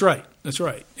 That's right. And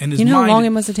his mind. You know how long it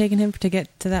must have taken him to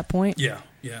get to that point? Yeah.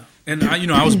 Yeah. And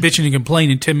I was bitching and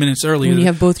complaining 10 minutes earlier. When you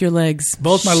have both your legs.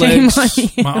 Both my legs,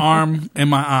 my arm, and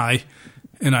my eye.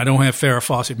 And I don't have Farrah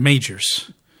Fawcett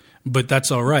majors. But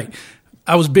that's all right.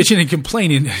 I was bitching and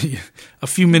complaining a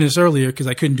few minutes earlier because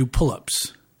I couldn't do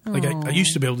pull-ups. Like I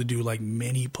used to be able to do like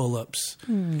many pull-ups.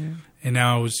 And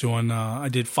now I was doing, I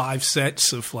did 5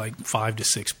 sets of like 5 to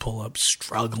 6 pull-ups,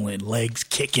 struggling, legs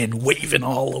kicking, waving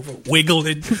all over,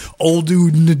 wiggling, old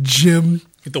dude in the gym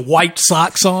with the white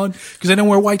socks on. Because they don't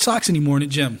wear white socks anymore in the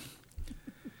gym.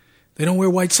 They don't wear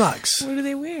white socks. What do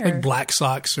they wear? Like black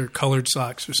socks or colored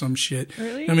socks or some shit.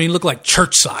 Really? I mean, look like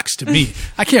church socks to me.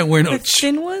 I can't wear no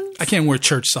thin ones. I can't wear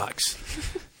church socks.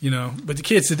 But the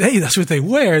kids today, that's what they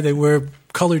wear. They wear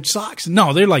colored socks.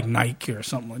 No, they're like Nike or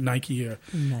something, like Nike or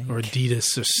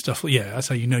Adidas or stuff. Yeah, that's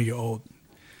how you know you're old,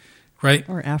 right?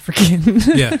 Or African.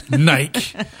 Yeah,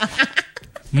 Nike.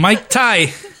 Mike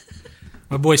Tai.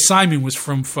 My boy Simon was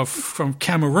from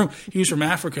Cameroon. He was from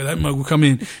Africa. That mug would come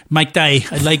in. Mike Tai.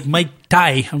 I like Mike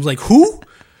Tai. I was like, who?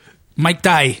 Mike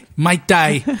Tai. Mike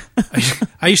Tai.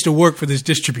 I used to work for this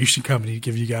distribution company, to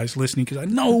give you guys listening, because I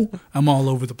know I'm all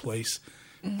over the place.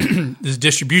 This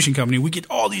distribution company, we get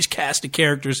all these cast of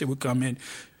characters that would come in.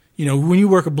 When you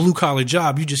work a blue-collar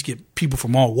job, you just get people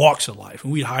from all walks of life.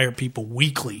 And we'd hire people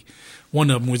weekly. One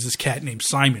of them was this cat named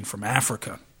Simon from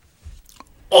Africa.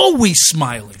 Always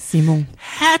smiling. Simon.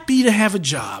 Happy to have a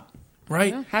job,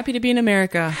 right? Yeah, happy to be in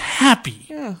America. Happy.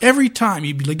 Yeah. Every time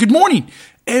he'd be like, good morning.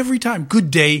 Every time,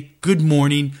 good day, good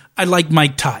morning. I like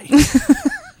Mike Tai.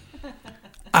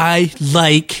 I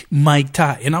like Mike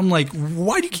Tai. And I'm like,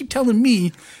 why do you keep telling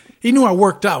me? He knew I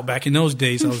worked out back in those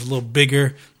days. I was a little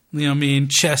bigger, you know what I mean?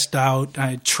 Chest out.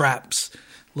 I had traps, a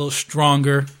little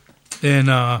stronger. And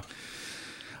I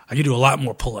could do a lot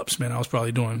more pull-ups, man. I was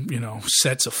probably doing,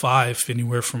 sets of 5,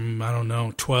 anywhere from,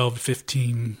 12 to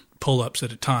 15 pull-ups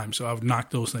at a time. So I would knock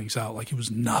those things out like it was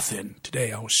nothing.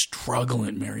 Today I was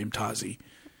struggling, Meriem Tazi.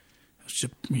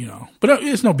 Just, but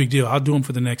it's no big deal. I'll do them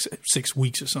for the next 6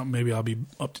 weeks or something. Maybe I'll be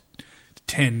up to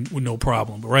 10 with no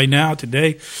problem. But right now,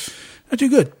 today, I do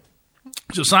good.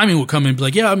 So Simon would come in and be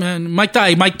like, yeah, man, Mike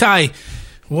Tai.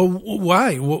 Well,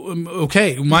 why? Well,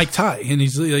 okay, Mike Tai. And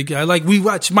he's like, we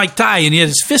watched Mike Tai, and he had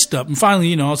his fist up. And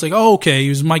finally, I was like, oh, okay, he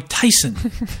was Mike Tyson.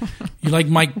 You like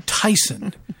Mike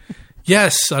Tyson?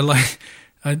 Yes, I like.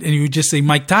 And he would just say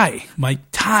Mike Tai. Mike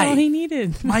Tai. That's all he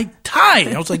needed. Mike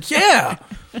Tai. I was like, yeah,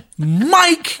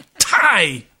 Mike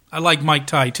Tai. I like Mike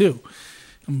Tai, too.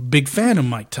 I'm a big fan of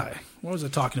Mike Tai. What was I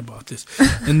talking about this?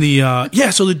 And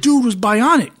so the dude was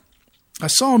bionic. I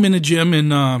saw him in the gym,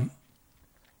 and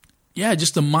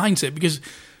just the mindset, because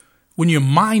when your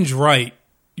mind's right,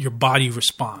 your body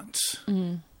responds.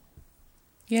 Mm.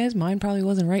 Yeah, his mind probably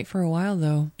wasn't right for a while,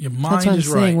 though. Your mind That's what is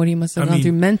I'm saying, right. What he must have gone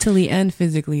through mentally and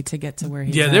physically to get to where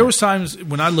he's at. There was times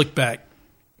when I look back,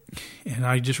 and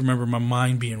I just remember my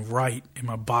mind being right, and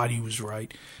my body was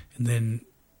right. And then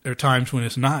there are times when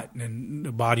it's not, and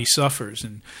the body suffers.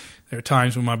 And there are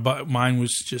times when my mind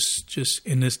was just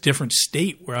in this different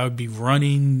state where I would be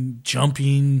running,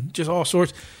 jumping, just all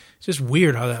sorts. It's just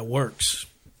weird how that works.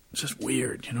 It's just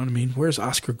weird, you know what I mean? Where's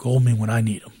Oscar Goldman when I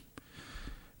need him?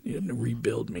 Need him to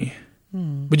rebuild me.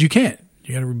 But you can't.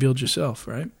 You got to rebuild yourself,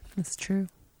 right? That's true.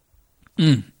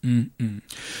 So,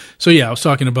 I was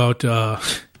talking about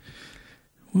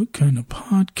what kind of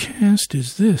podcast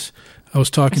is this? I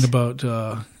was talking about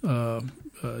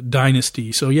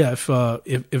Dynasty. So,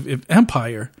 if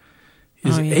Empire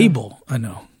is able, I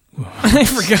know. I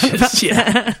forgot about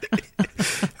that.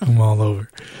 I'm all over.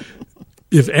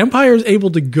 If Empire is able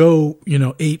to go,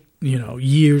 8,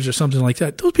 years or something like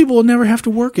that, those people will never have to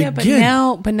work again.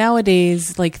 But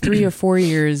nowadays, like 3 or 4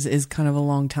 years is kind of a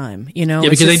long time, Yeah,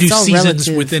 because they do seasons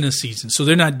within a season, so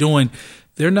they're not doing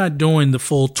the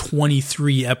full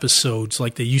 23 episodes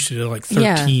like they used to do, like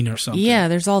 13 or something. Yeah,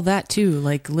 there's all that too,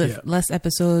 like less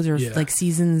episodes or like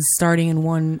seasons starting in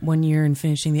one year and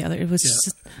finishing the other. It was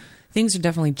just, things are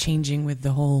definitely changing with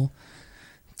the whole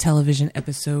television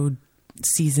episode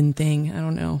season thing. I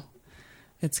don't know.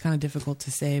 It's kind of difficult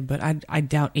to say, but I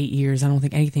doubt 8 years. I don't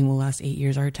think anything will last 8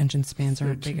 years. Our attention spans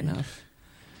aren't big enough.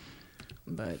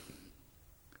 But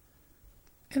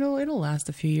it'll last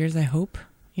a few years, I hope,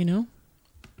 And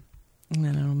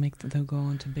then they'll go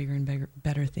on to bigger and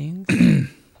better things.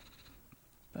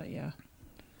 But yeah,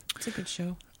 it's a good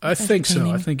show. I think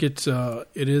so. I think it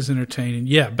is entertaining.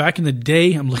 Yeah, back in the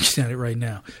day, I'm looking at it right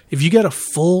now. If you got a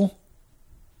full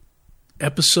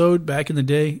episode back in the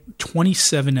day,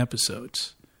 27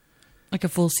 episodes. Like a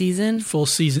full season? Full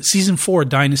season. Season 4 of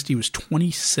Dynasty was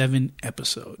 27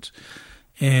 episodes.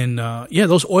 And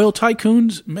those oil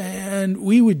tycoons, man,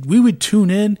 we would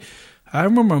tune in. I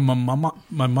remember my mom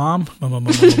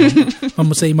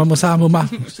say, mama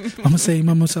say,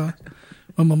 mama sa.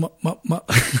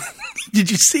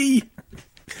 Did you see?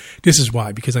 This is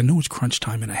why, because I know it's crunch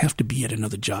time and I have to be at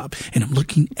another job and I'm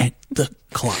looking at the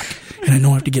clock and I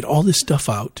know I have to get all this stuff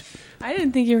out. I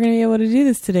didn't think you were going to be able to do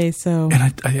this today, so.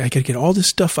 And I got to get all this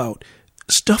stuff out.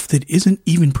 Stuff that isn't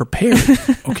even prepared,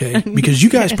 okay? Because you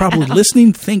guys probably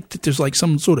listening think that there's like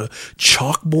some sort of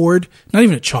chalkboard. Not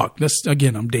even a chalk. That's,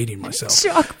 again, I'm dating myself.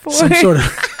 Chalkboard. Some sort of...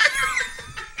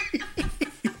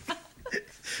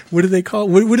 What do they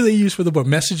call it? What do they use for the board?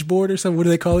 Message board or something? What do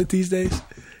they call it these days?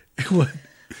 What?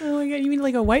 Oh my God, you mean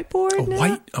like a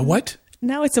whiteboard? A what?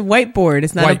 Now it's a whiteboard.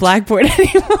 It's not a blackboard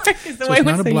anymore. It's the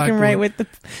whiteboard, so you can write with the.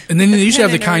 And then they used to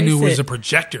have the kind who was a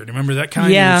projector. Remember that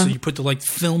kind? Yeah. So you put the like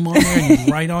film on there and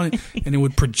you write on it, and it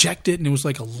would project it, and it was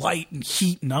like a light and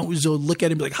heat, and I was look at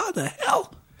it and be like, "How the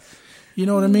hell?" You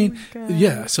know what I mean?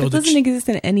 Yeah. So it doesn't exist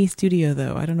in any studio,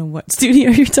 though. I don't know what studio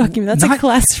you're talking about. That's a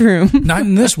classroom. Not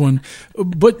in this one.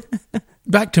 But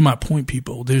back to my point,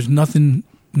 people. There's nothing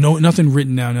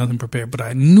written down, nothing prepared. But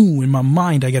I knew in my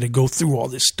mind I got to go through all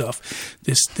this stuff,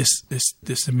 this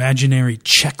imaginary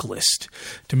checklist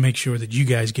to make sure that you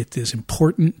guys get this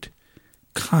important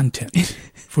content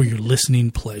for your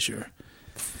listening pleasure.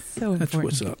 So That's important.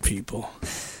 what's up, people.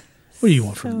 What do you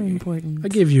want from me? So important. I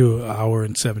give you an hour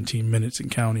and 17 minutes and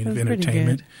counting of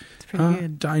entertainment. It's pretty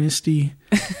good. Dynasty,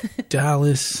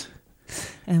 Dallas,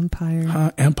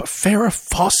 Empire. Farrah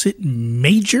Fawcett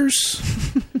Majors.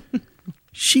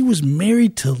 She was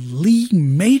married to Lee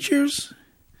Majors.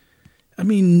 I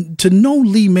mean, to know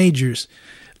Lee Majors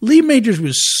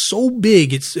was so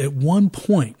big. It's at one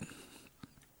point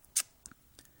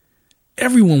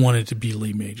everyone wanted to be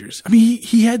Lee Majors. I mean,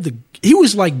 he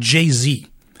was like Jay-Z.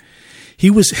 He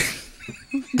was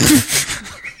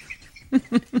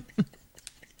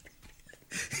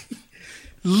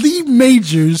Lee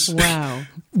Majors. Wow.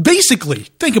 Basically,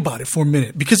 think about it for a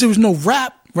minute, because there was no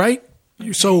rap, right?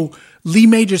 Okay. So Lee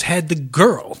Majors had the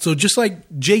girl. So just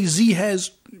like Jay-Z has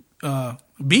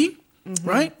B,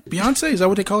 right? Beyonce, is that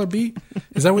what they call her? B?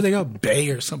 Is that what they call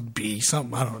Bay or some B,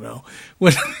 something? I don't know.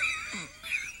 What?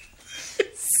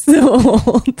 So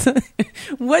old.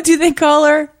 What do they call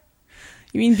her?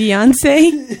 You mean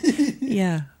Beyonce?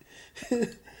 Yeah.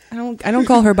 I don't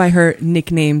call her by her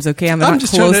nicknames, okay? I'm not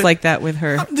close like that with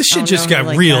her. This shit just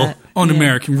got real on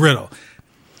American Riddle.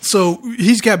 So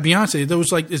he's got Beyonce. There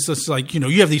was it's just like,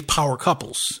 you have these power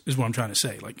couples is what I'm trying to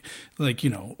say. Like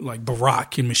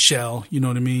Barack and Michelle, you know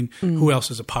what I mean? Mm. Who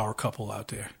else is a power couple out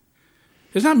there?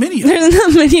 There's not many of them. There's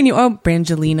not many anymore. Oh,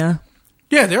 Brangelina.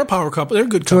 Yeah, they're a power couple. They're a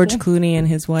good couple. George Clooney and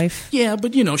his wife. Yeah,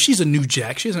 but she's a new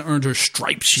jack. She hasn't earned her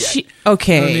stripes yet.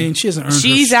 Okay. I mean, she hasn't earned her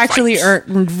stripes. She's actually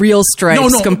earned real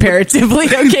stripes comparatively.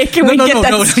 Okay, can we get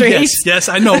that straight? Yes,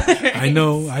 I know. I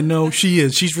know she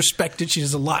is. She's respected. She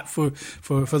does a lot for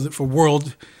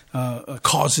world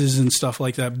causes and stuff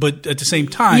like that. But at the same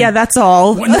time. Yeah, that's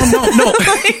all. No. You're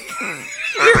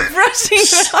brushing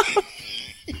it off.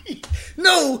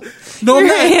 No, I'm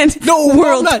not. No,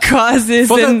 world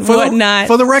causes and whatnot.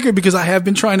 For the record, because I have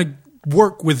been trying to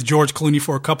work with George Clooney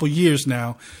for a couple years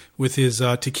now with his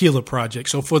tequila project.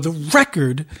 So for the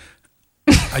record,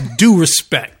 I do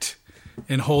respect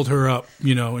and hold her up,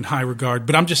 in high regard.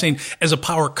 But I'm just saying, as a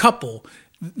power couple,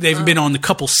 they haven't been on the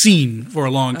couple scene for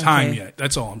a long time yet.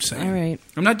 That's all I'm saying. All right.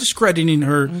 I'm not discrediting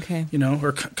her,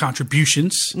 her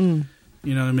contributions. Mm.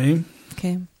 You know what I mean?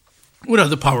 Okay. What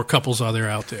other power couples are there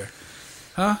out there?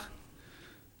 Huh?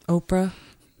 Oprah.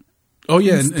 Oh,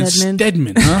 yeah, and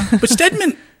Stedman, huh? But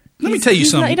Stedman, let me tell you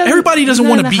something. Everybody doesn't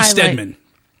want to be Stedman.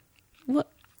 What?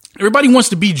 Everybody wants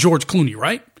to be George Clooney,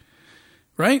 right?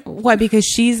 Right? Why? Because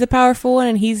she's the powerful one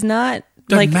and he's not?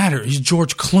 Doesn't matter. He's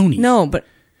George Clooney. No, but...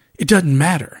 It doesn't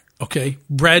matter, okay?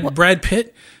 Brad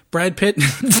Pitt.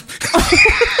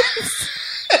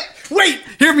 Wait,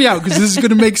 hear me out, because this is going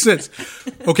to make sense.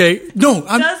 Okay? No,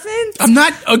 I'm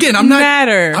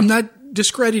not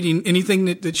discrediting anything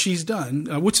that she's done.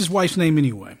 What's his wife's name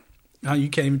anyway? You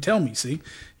can't even tell me, see?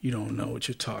 You don't know what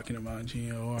you're talking about,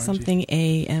 G-O-R-G. Something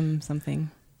A-M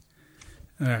something.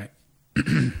 All right.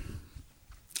 I'm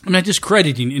not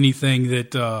discrediting anything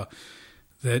that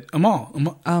Amal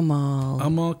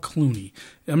Clooney.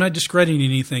 I'm not discrediting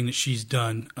anything that she's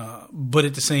done, but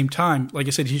at the same time, like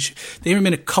I said, they haven't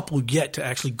been a couple yet to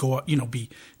actually go out,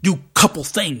 do couple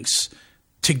things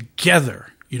together.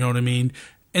 You know what I mean?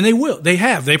 And they will. They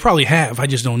have. They probably have. I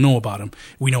just don't know about them.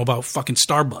 We know about fucking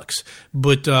Starbucks,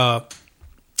 but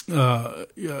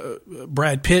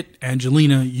Brad Pitt,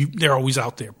 Angelina, they're always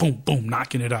out there. Boom, boom,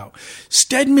 knocking it out.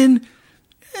 Stedman.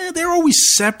 They're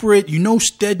always separate.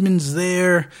 Stedman's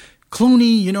there.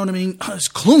 Clooney, you know what I mean? It's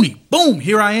Clooney. Boom,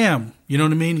 here I am. You know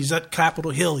what I mean? He's at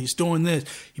Capitol Hill. He's doing this.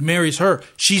 He marries her.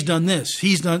 She's done this.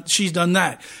 She's done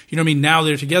that. You know what I mean? Now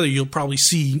they're together. You'll probably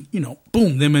see,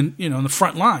 boom, them in the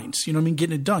front lines. You know what I mean?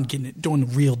 Getting it done, doing the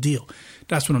real deal.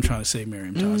 That's what I'm trying to say,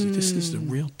 Meriem Tazi. This is the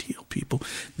real deal, people.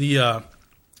 The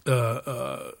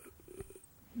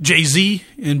Jay-Z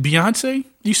and Beyonce,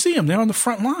 you see them. They're on the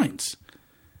front lines.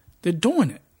 They're doing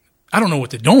it. I don't know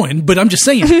what they're doing, but I'm just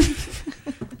saying.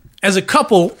 As a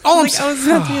couple, I was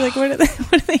about to be like, what are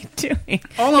they doing?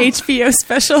 HBO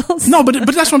specials? No, but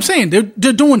that's what I'm saying.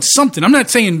 They're doing something. I'm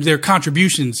not saying their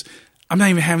contributions. I'm not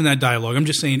even having that dialogue. I'm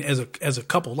just saying as a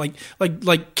couple, like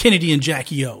Kennedy and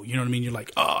Jackie O. You know what I mean? You're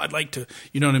like, oh, I'd like to.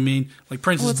 You know what I mean? Like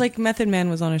Princess. Well, it's like Method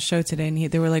Man was on a show today, and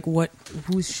they were like,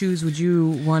 whose shoes would you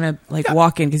want to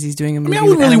walk in? Because he's doing a movie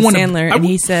with Adam Sandler, and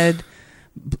he said,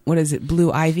 what is it, Blue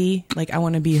Ivy? Like, I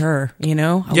want to be her, I would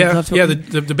love to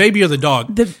the baby or the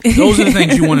dog. Those are the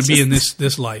things you want to be in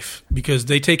this life, because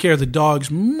they take care of the dogs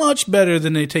much better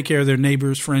than they take care of their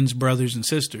neighbors, friends, brothers, and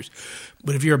sisters.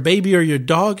 But if you're a baby or you're a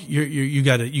dog, you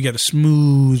got a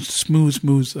smooth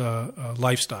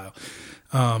lifestyle.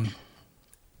 You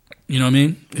know what I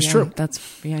mean? It's true.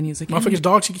 And he's like, motherfuckers'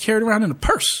 dogs can carry it around in a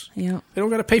purse. Yeah, they don't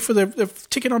got to pay for their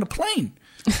ticket on a plane.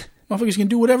 Motherfuckers can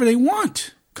do whatever they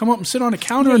want. Come up and sit on a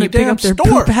counter in a damn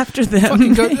store. Poop after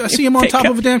them. I see him on top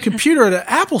of a damn computer at an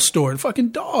Apple store.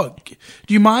 Fucking dog.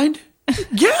 Do you mind?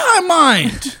 Yeah, I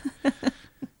mind.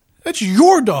 That's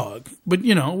your dog. But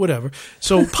whatever.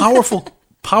 So powerful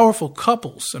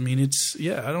couples. I mean,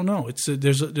 I don't know. It's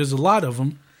there's a lot of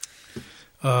them.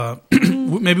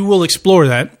 Maybe we'll explore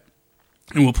that,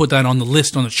 and we'll put that on the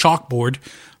list on the chalkboard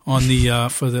on the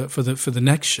for the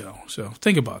next show. So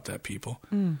think about that, people.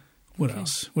 What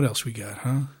else? What else we got,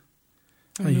 huh?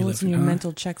 How you what's living, in your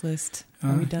mental checklist?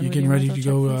 Are we done you're getting ready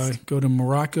to go to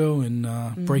Morocco and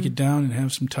break it down and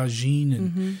have some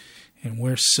tagine and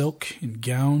wear silk and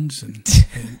gowns and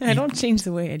I don't change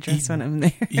the way I dress when I'm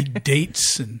there. Eat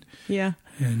dates and I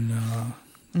don't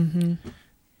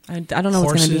know horses, what's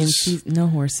going to be in season. No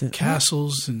horses,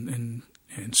 castles and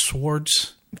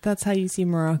swords. That's how you see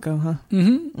Morocco, huh?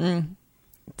 Mm-hmm.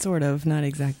 Sort of, not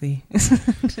exactly.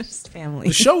 Just family.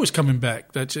 The show is coming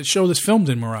back. That's a show that's filmed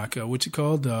in Morocco. What's it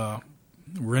called?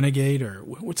 Renegade, or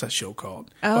what's that show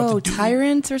called? Oh,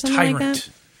 Tyrant or something like that?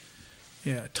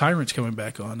 Yeah, Tyrant's coming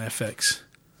back on FX.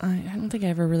 I don't think I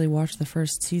ever really watched the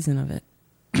first season of it.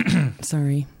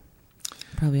 Sorry.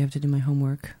 Probably have to do my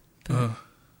homework. Oh,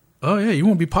 yeah, you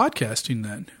won't be podcasting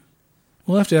then.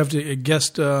 We'll have to a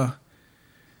guest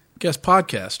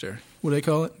podcaster. What do they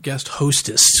call it? Guest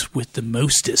hostess with the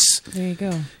mostest. There you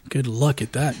go. Good luck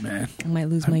at that, man. I might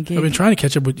lose my gig. I've been trying to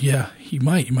catch up with, you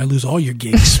might. You might lose all your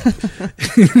gigs.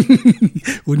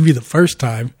 Wouldn't be the first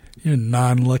time. You're a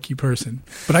non-lucky person.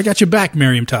 But I got your back,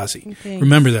 Meriem Tazi. Thanks.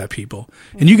 Remember that, people.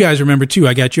 And you guys remember, too,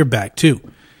 I got your back, too.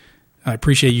 I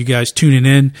appreciate you guys tuning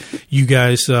in. You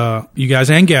guys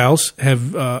and gals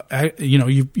have,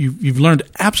 you've learned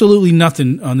absolutely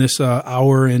nothing on this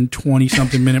hour and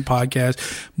 20-something minute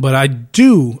podcast. But I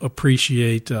do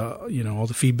appreciate, all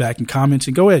the feedback and comments.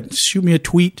 And go ahead, shoot me a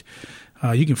tweet.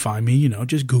 You can find me,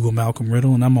 just Google Malcolm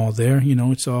Riddle, and I'm all there.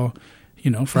 It's all.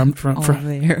 From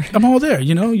there. I'm all there.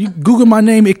 You Google my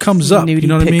name, it comes up. You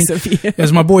know what I mean?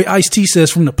 As my boy Ice-T says,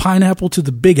 from the pineapple to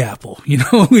the Big Apple.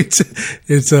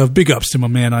 It's big ups to my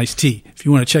man Ice-T. If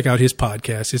you want to check out his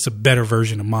podcast, it's a better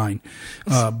version of mine.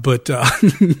 But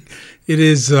it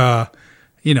is.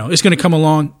 It's going to come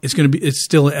along. It's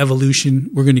still an evolution.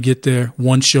 We're going to get there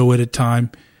one show at a time.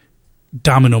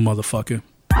 Domino, motherfucker.